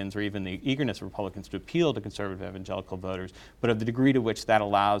Republicans or even the eagerness of Republicans to appeal to conservative evangelical voters, but of the degree to which that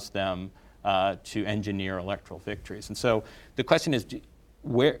allows them to engineer electoral victories. And so the question is,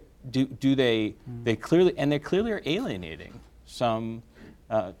 where do they clearly, and they clearly are alienating some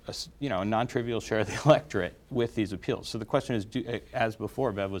a non-trivial share of the electorate with these appeals. So the question is, as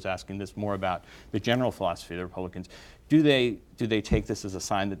before, Bev was asking this more about the general philosophy of the Republicans. Do they take this as a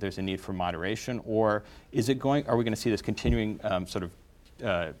sign that there's a need for moderation, or are we going to see this continuing sort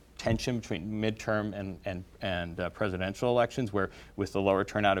of tension between midterm and presidential elections, where with the lower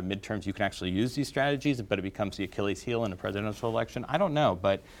turnout of midterms you can actually use these strategies, but it becomes the Achilles heel in a presidential election? I don't know,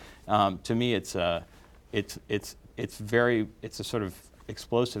 but to me it's a sort of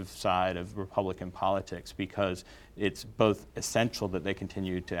explosive side of Republican politics, because it's both essential that they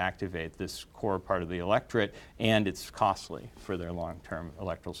continue to activate this core part of the electorate, and it's costly for their long-term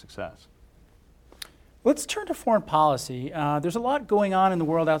electoral success. Let's turn to foreign policy. There's a lot going on in the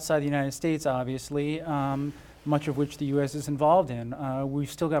world outside the United States, obviously, much of which the U.S. is involved in.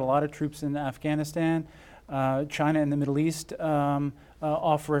 We've still got a lot of troops in Afghanistan. China and the Middle East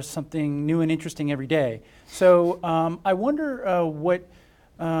offer us something new and interesting every day. So I wonder what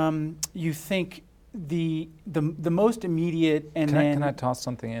you think the most immediate and can I toss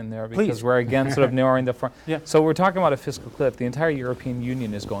something in there, because Please. We're again sort of narrowing the front. Yeah. So we're talking about a fiscal cliff. The entire European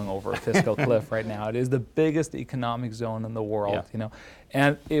Union is going over a fiscal cliff right now. It is the biggest economic zone in the world,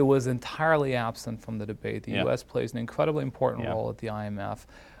 and it was entirely absent from the debate. The U.S. plays an incredibly important role at the IMF.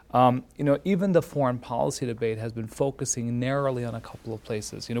 Even the foreign policy debate has been focusing narrowly on a couple of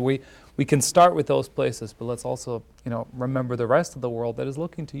places. We can start with those places, but let's also, remember the rest of the world that is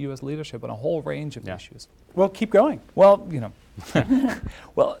looking to U.S. leadership on a whole range of issues. Well, keep going. Well,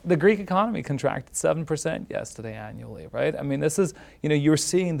 Well, the Greek economy contracted 7% yesterday annually, right? I mean, this is, you're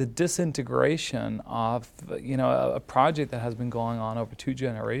seeing the disintegration of, a project that has been going on over 2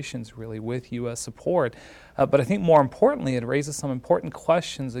 generations, really, with U.S. support. But I think more importantly, it raises some important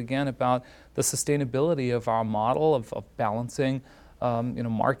questions, again, about the sustainability of our model of balancing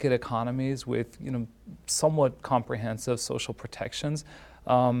market economies with, somewhat comprehensive social protections.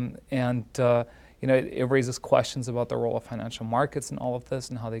 It raises questions about the role of financial markets in all of this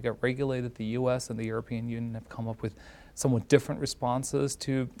and how they get regulated. The U.S. and the European Union have come up with somewhat different responses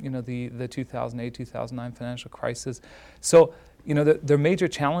to, the 2008, 2009 financial crisis. So, there are major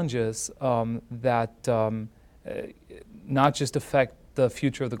challenges that not just affect the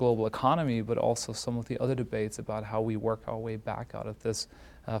future of the global economy, but also some of the other debates about how we work our way back out of this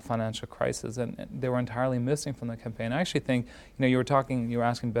financial crisis, and they were entirely missing from the campaign. I actually think, you were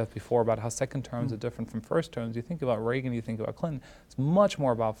asking Beth before about how second terms are different from first terms. You think about Reagan, you think about Clinton, it's much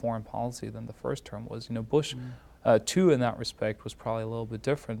more about foreign policy than the first term was. Bush, too, in that respect, was probably a little bit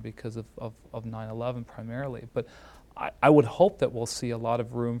different because of 9/11 primarily. But I would hope that we'll see a lot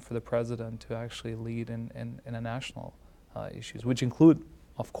of room for the president to actually lead in international issues, which include,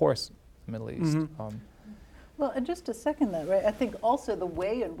 of course, the Middle East. Well, and just to second that, right, I think also the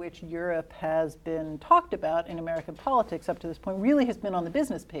way in which Europe has been talked about in American politics up to this point really has been on the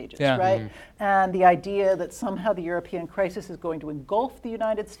business pages, right? And the idea that somehow the European crisis is going to engulf the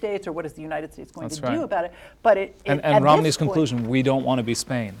United States, or what is the United States going to do about it? But and Romney's conclusion, we don't want to be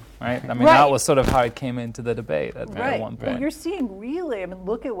Spain, right? I mean, that was sort of how it came into the debate at one point. But you're seeing really,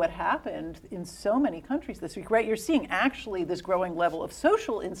 look at what happened in so many countries this week, right? You're seeing actually this growing level of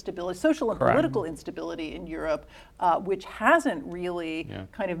social instability, social and political instability in Europe, which hasn't really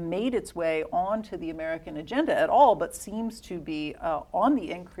kind of made its way onto the American agenda at all, but seems to be on the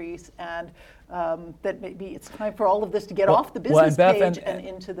increase, and that maybe it's time for all of this to get off the business page and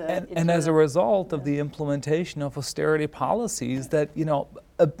into the... And as a result of the implementation of austerity policies that,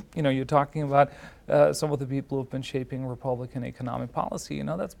 you're talking about some of the people who have been shaping Republican economic policy,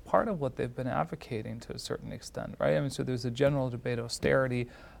 that's part of what they've been advocating to a certain extent, right? So there's a general debate of austerity,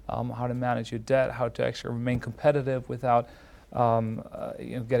 how to manage your debt, how to actually remain competitive without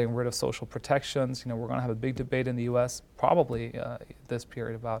getting rid of social protections. We're going to have a big debate in the U.S. probably this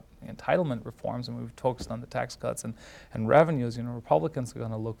period about entitlement reforms, and we've focused on the tax cuts and revenues. Republicans are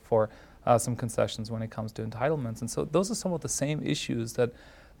going to look for some concessions when it comes to entitlements, and so those are some of the same issues that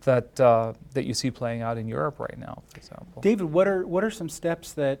you see playing out in Europe right now, for example. David, what are some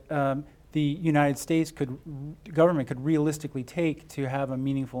steps that the United States government could realistically take to have a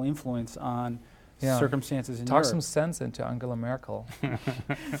meaningful influence on circumstances in Europe? Talk some sense into Angela Merkel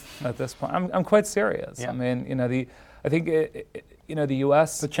at this point. I'm quite serious. Yeah. I mean, I think the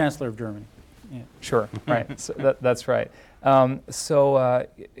U.S. The Chancellor of Germany. Yeah. Sure. Right. So that's right. Really,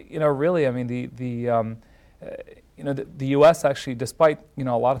 I mean, the U.S. actually, despite a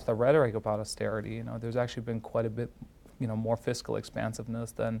lot of the rhetoric about austerity, there's actually been quite a bit, more fiscal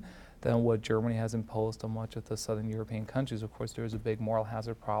expansiveness than what Germany has imposed on much of the southern European countries. Of course, there is a big moral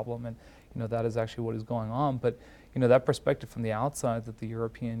hazard problem, and that is actually what is going on. But that perspective from the outside that the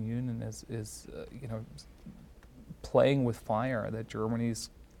European Union is playing with fire, that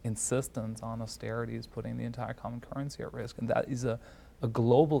Germany's insistence on austerity is putting the entire common currency at risk, and that is a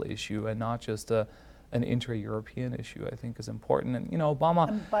global issue and not just an intra-European issue, I think is important. And Obama...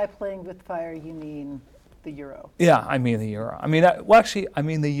 And by playing with fire, you mean the euro? Yeah, I mean the euro. I mean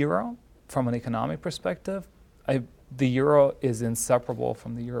the euro from an economic perspective. The euro is inseparable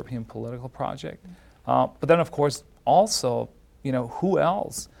from the European political project. But then, of course, also, who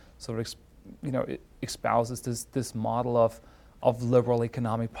else sort of, espouses this model of liberal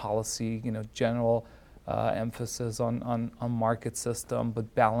economic policy, general emphasis on market system,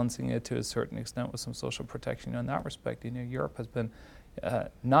 but balancing it to a certain extent with some social protection. In that respect, Europe has been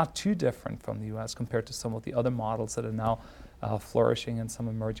not too different from the U.S. compared to some of the other models that are now flourishing in some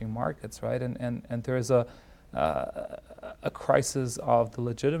emerging markets, right? And there is a crisis of the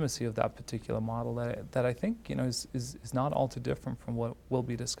legitimacy of that particular model that I think is not all too different from what will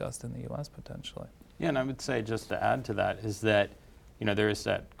be discussed in the U.S. potentially. Yeah, and I would say, just to add to that, is that there is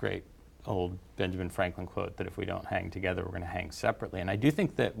that great old Benjamin Franklin quote that if we don't hang together, we're going to hang separately. And I do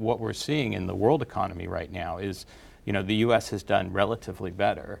think that what we're seeing in the world economy right now is, the U.S. has done relatively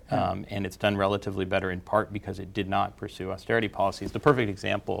better, and it's done relatively better in part because it did not pursue austerity policies. The perfect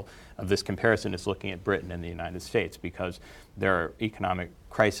example of this comparison is looking at Britain and the United States, because their economic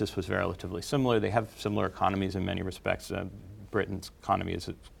crisis was relatively similar. They have similar economies in many respects. Britain's economy is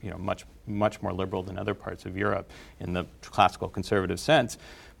much more liberal than other parts of Europe in the classical conservative sense.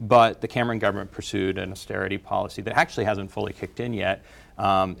 But the Cameron government pursued an austerity policy that actually hasn't fully kicked in yet,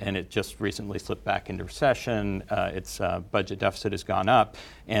 and it just recently slipped back into recession. Its budget deficit has gone up,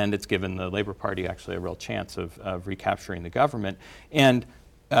 and it's given the Labour Party actually a real chance of recapturing the government. And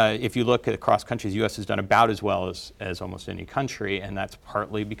if you look at across countries, the U.S. has done about as well as almost any country, and that's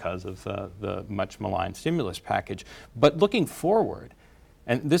partly because of the much maligned stimulus package. But looking forward,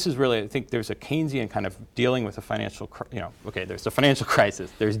 and this is really, I think there's a Keynesian kind of dealing with a financial, there's the financial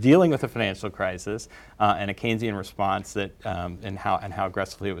crisis. There's dealing with a financial crisis and a Keynesian response that, and how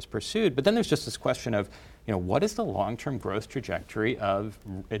aggressively it was pursued. But then there's just this question of, what is the long-term growth trajectory of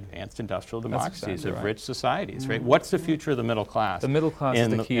advanced industrial democracies, of rich societies, right? What's the future of the middle class? The middle class is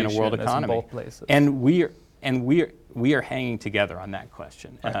the key in a world economy. In both places. And we are hanging together on that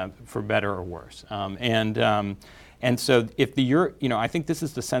question, for better or worse. And so if I think this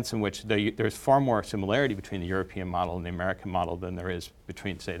is the sense in which there's far more similarity between the European model and the American model than there is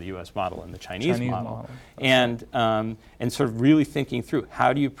between, say, the U.S. model and the Chinese model. And sort of really thinking through,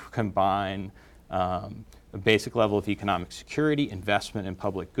 how do you combine a basic level of economic security, investment in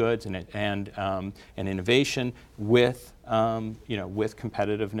public goods, and innovation with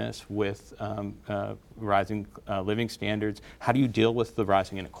competitiveness, with rising living standards. How do you deal with the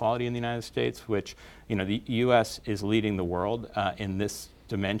rising inequality in the United States, which the U.S. is leading the world in this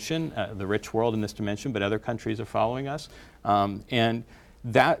dimension, the rich world in this dimension, but other countries are following us, and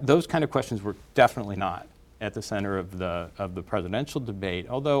those kind of questions were definitely not at the center of the presidential debate.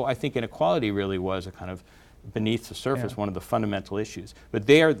 Although I think inequality really was a kind of beneath the surface, one of the fundamental issues. But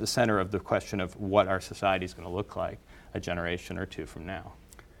they are at the center of the question of what our society is going to look like a generation or two from now.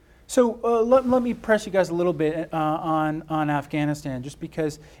 So let me press you guys a little bit on Afghanistan, just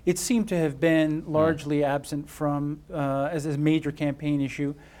because it seemed to have been largely absent from as a major campaign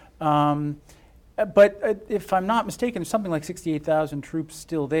issue. But if I'm not mistaken, there's something like 68,000 troops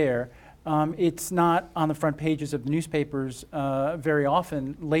still there. It's not on the front pages of the newspapers very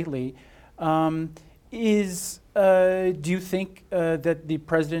often lately. Do you think that the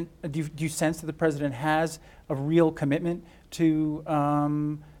president, do you sense that the president has a real commitment to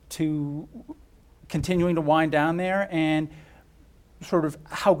continuing to wind down there, and sort of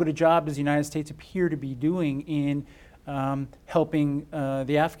how good a job does the United States appear to be doing in helping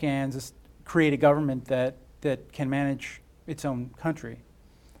the Afghans create a government that can manage its own country?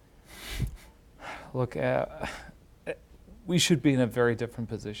 Look, we should be in a very different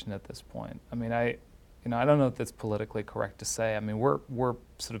position at this point. I mean, I don't know if that's politically correct to say. I mean, we're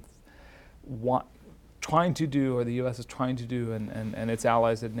sort of trying to do, or the U.S. is trying to do, and its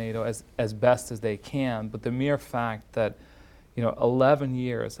allies at NATO as best as they can. But the mere fact that, 11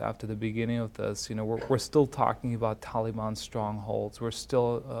 years after the beginning of this, we're still talking about Taliban strongholds. We're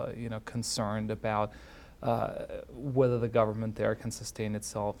still, concerned about whether the government there can sustain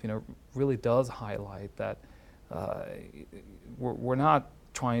itself. Really does highlight that we're not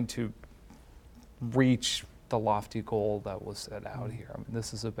trying to reach the lofty goal that was set out here. I mean,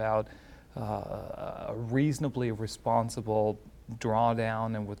 this is about a reasonably responsible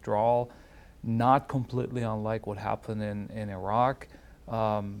drawdown and withdrawal, not completely unlike what happened in Iraq.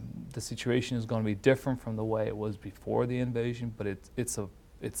 The situation is going to be different from the way it was before the invasion, but it's a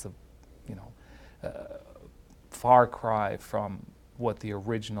far cry from what the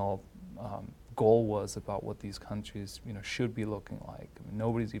original goal was about what these countries should be looking like. I mean,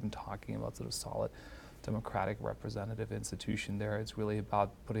 nobody's even talking about sort of solid democratic representative institution there. It's really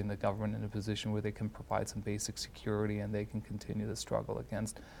about putting the government in a position where they can provide some basic security and they can continue the struggle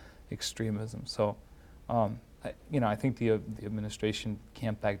against extremism. So, I think the administration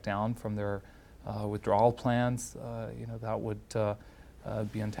can't back down from their withdrawal plans. That would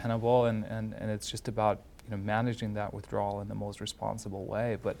be untenable, and it's just about managing that withdrawal in the most responsible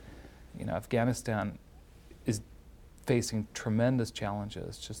way. But Afghanistan is facing tremendous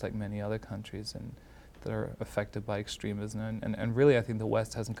challenges, just like many other countries, and that are affected by extremism. And really, I think the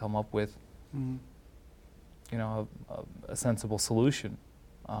West hasn't come up with, a sensible solution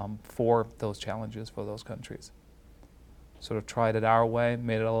for those challenges for those countries. Sort of tried it our way,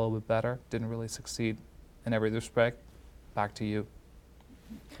 made it a little bit better, didn't really succeed in every respect. Back to you.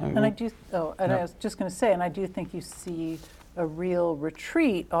 And I was just going to say, and I do think you see a real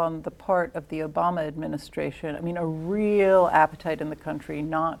retreat on the part of the Obama administration. I mean, a real appetite in the country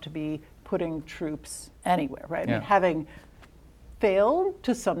not to be putting troops anywhere, right? I mean, having failed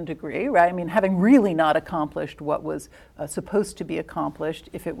to some degree, right? I mean, having really not accomplished what was supposed to be accomplished,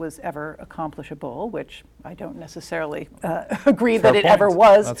 if it was ever accomplishable, which I don't necessarily agree Fair that it point. ever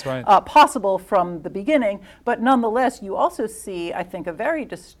was That's right. possible from the beginning. But nonetheless, you also see, I think, a very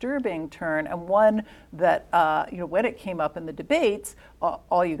disturbing turn, and one that, when it came up in the debates,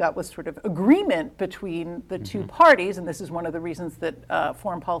 all you got was sort of agreement between the two parties. And this is one of the reasons that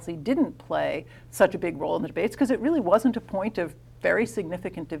foreign policy didn't play such a big role in the debates, because it really wasn't a point of very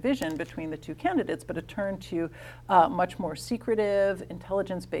significant division between the two candidates, but a turn to much more secretive,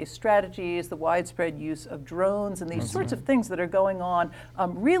 intelligence-based strategies, the widespread use of drones, and these sorts of things that are going on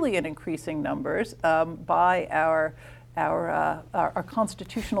really in increasing numbers by our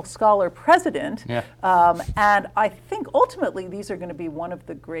constitutional scholar president. Yeah. And I think ultimately these are going to be one of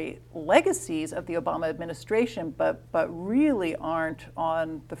the great legacies of the Obama administration, but really aren't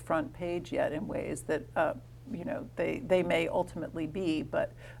on the front page yet in ways that they may ultimately be,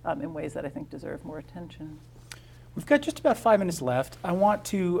 but in ways that I think deserve more attention. We've got just about 5 minutes left. I want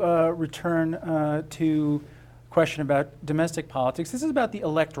to return to a question about domestic politics. This is about the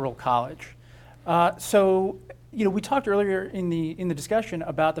Electoral College. We talked earlier in the discussion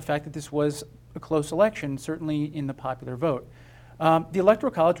about the fact that this was a close election, certainly in the popular vote. The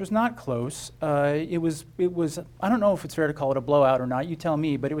Electoral College was not close. It was. I don't know if it's fair to call it a blowout or not. You tell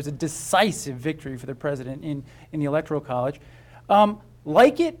me. But it was a decisive victory for the president in the Electoral College.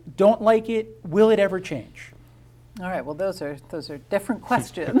 Like it, don't like it. Will it ever change? All right. Well, those are different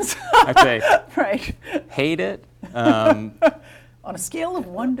questions. I'd say Right. hate it. On a scale of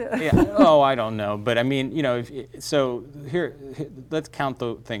 1 to I don't know. But I mean, so here, let's count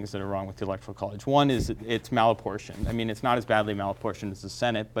the things that are wrong with the Electoral College. One is it's malapportioned. I mean, it's not as badly malapportioned as the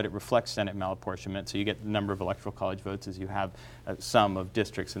Senate, but it reflects Senate malapportionment. So you get the number of Electoral College votes as you have a sum of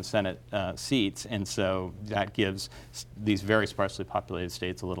districts and Senate seats. And so that gives these very sparsely populated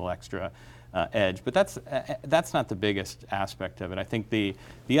states a little extra edge, but that's not the biggest aspect of it. I think the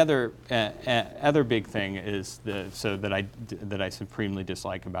other big thing is that I supremely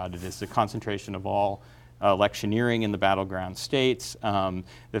dislike about it is the concentration of all electioneering in the battleground states.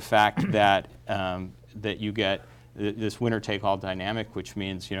 The fact that you get this winner-take-all dynamic, which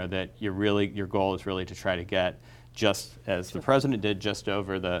means that your goal is really to try to get, just as the president did, just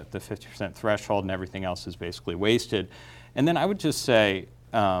over the 50% threshold, and everything else is basically wasted. And then I would just say,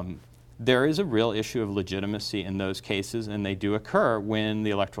 there is a real issue of legitimacy in those cases, and they do occur when the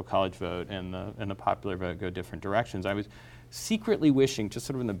Electoral College vote and the popular vote go different directions. I was secretly wishing, just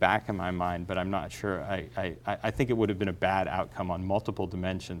sort of in the back of my mind, but I'm not sure, I think it would have been a bad outcome on multiple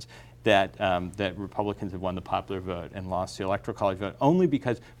dimensions, that Republicans have won the popular vote and lost the Electoral College vote, only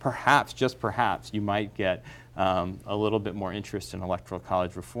because perhaps, just perhaps, you might get a little bit more interest in Electoral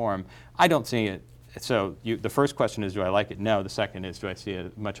College reform. I don't see it. So the first question is, do I like it? No. The second is, do I see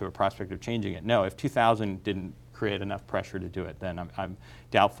much of a prospect of changing it? No. If 2000 didn't create enough pressure to do it, then I'm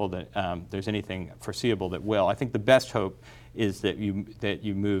doubtful that there's anything foreseeable that will. I think the best hope is that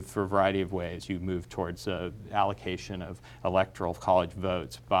you move for a variety of ways. You move towards allocation of Electoral College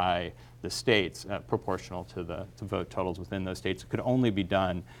votes by the states proportional to the vote totals within those states. It could only be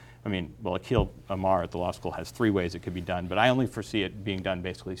done. Akhil Amar at the law school has 3 ways it could be done, but I only foresee it being done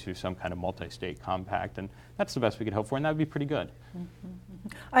basically through some kind of multi-state compact, and that's the best we could hope for, and that would be pretty good.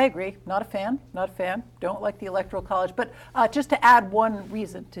 I agree. Not a fan. Don't like the Electoral College. But just to add one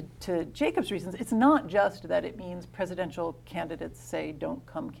reason to Jacob's reasons, it's not just that it means presidential candidates say don't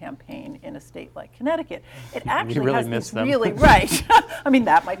come campaign in a state like Connecticut. It actually really has miss this them. really, right.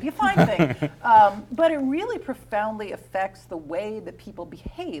 That might be a fine thing. But it really profoundly affects the way that people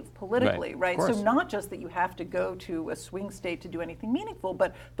behave politically, right? Of course. So not just that you have to go to a swing state to do anything meaningful,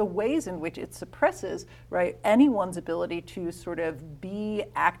 but the ways in which it suppresses, right, anyone's ability to sort of be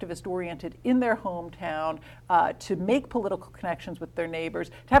activist-oriented in their hometown, to make political connections with their neighbors,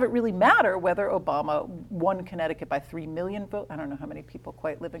 to have it really matter whether Obama won Connecticut by 3 million votes. I don't know how many people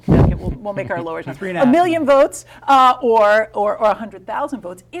quite live in Connecticut. We'll make our lowers. 3.5 a million votes or 100,000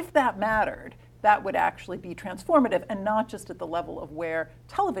 votes. If that mattered, that would actually be transformative, and not just at the level of where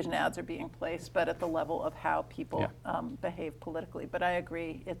television ads are being placed, but at the level of how people behave politically. But I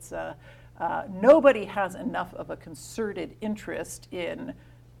agree, it's nobody has enough of a concerted interest in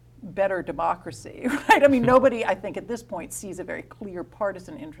better democracy, right? Nobody, I think, at this point sees a very clear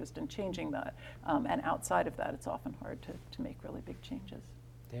partisan interest in changing that. And outside of that, it's often hard to make really big changes.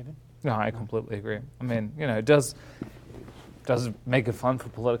 David? No, I completely agree. It does make it fun for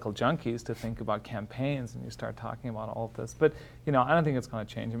political junkies to think about campaigns, and you start talking about all of this. But I don't think it's going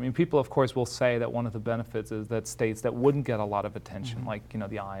to change. People, of course, will say that one of the benefits is that states that wouldn't get a lot of attention, like the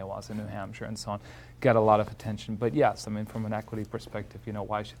Iowas and New Hampshire and so on, get a lot of attention. But yes, from an equity perspective,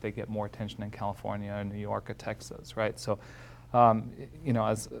 why should they get more attention in California or New York or Texas, right? So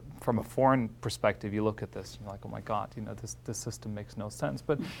As from a foreign perspective, you look at this and you're like, oh my God, this system makes no sense.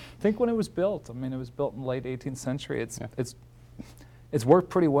 But think when it was built. I mean, it was built in the late 18th century. It's worked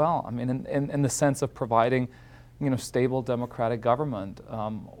pretty well. I mean, in the sense of providing, stable democratic government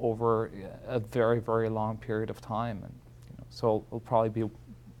over a very, very long period of time, and so it'll probably be,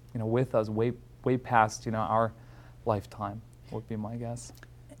 with us way past our lifetime, would be my guess.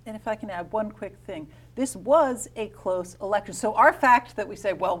 And if I can add one quick thing, this was a close election. So our fact that we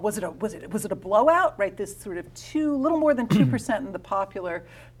say, well, was it a blowout, right? This sort of little more than 2% in the popular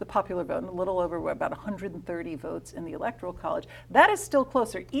vote, and a little over about 130 votes in the Electoral College. That is still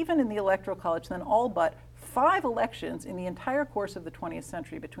closer, even in the Electoral College, than all but 5 elections in the entire course of the 20th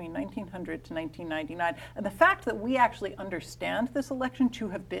century between 1900 to 1999. And the fact that we actually understand this election to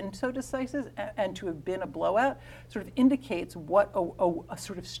have been so decisive and to have been a blowout sort of indicates what a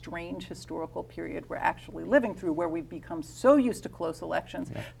sort of strange historical period we're actually living through, where we've become so used to close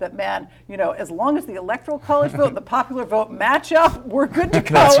elections that, man, as long as the Electoral College vote and the popular vote match up, we're good to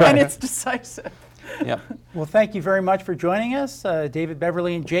go. Right. And it's decisive. Yep. Well, thank you very much for joining us, David,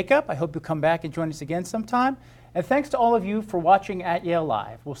 Beverly, and Jacob. I hope you'll come back and join us again sometime. And thanks to all of you for watching at Yale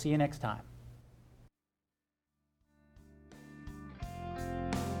Live. We'll see you next time.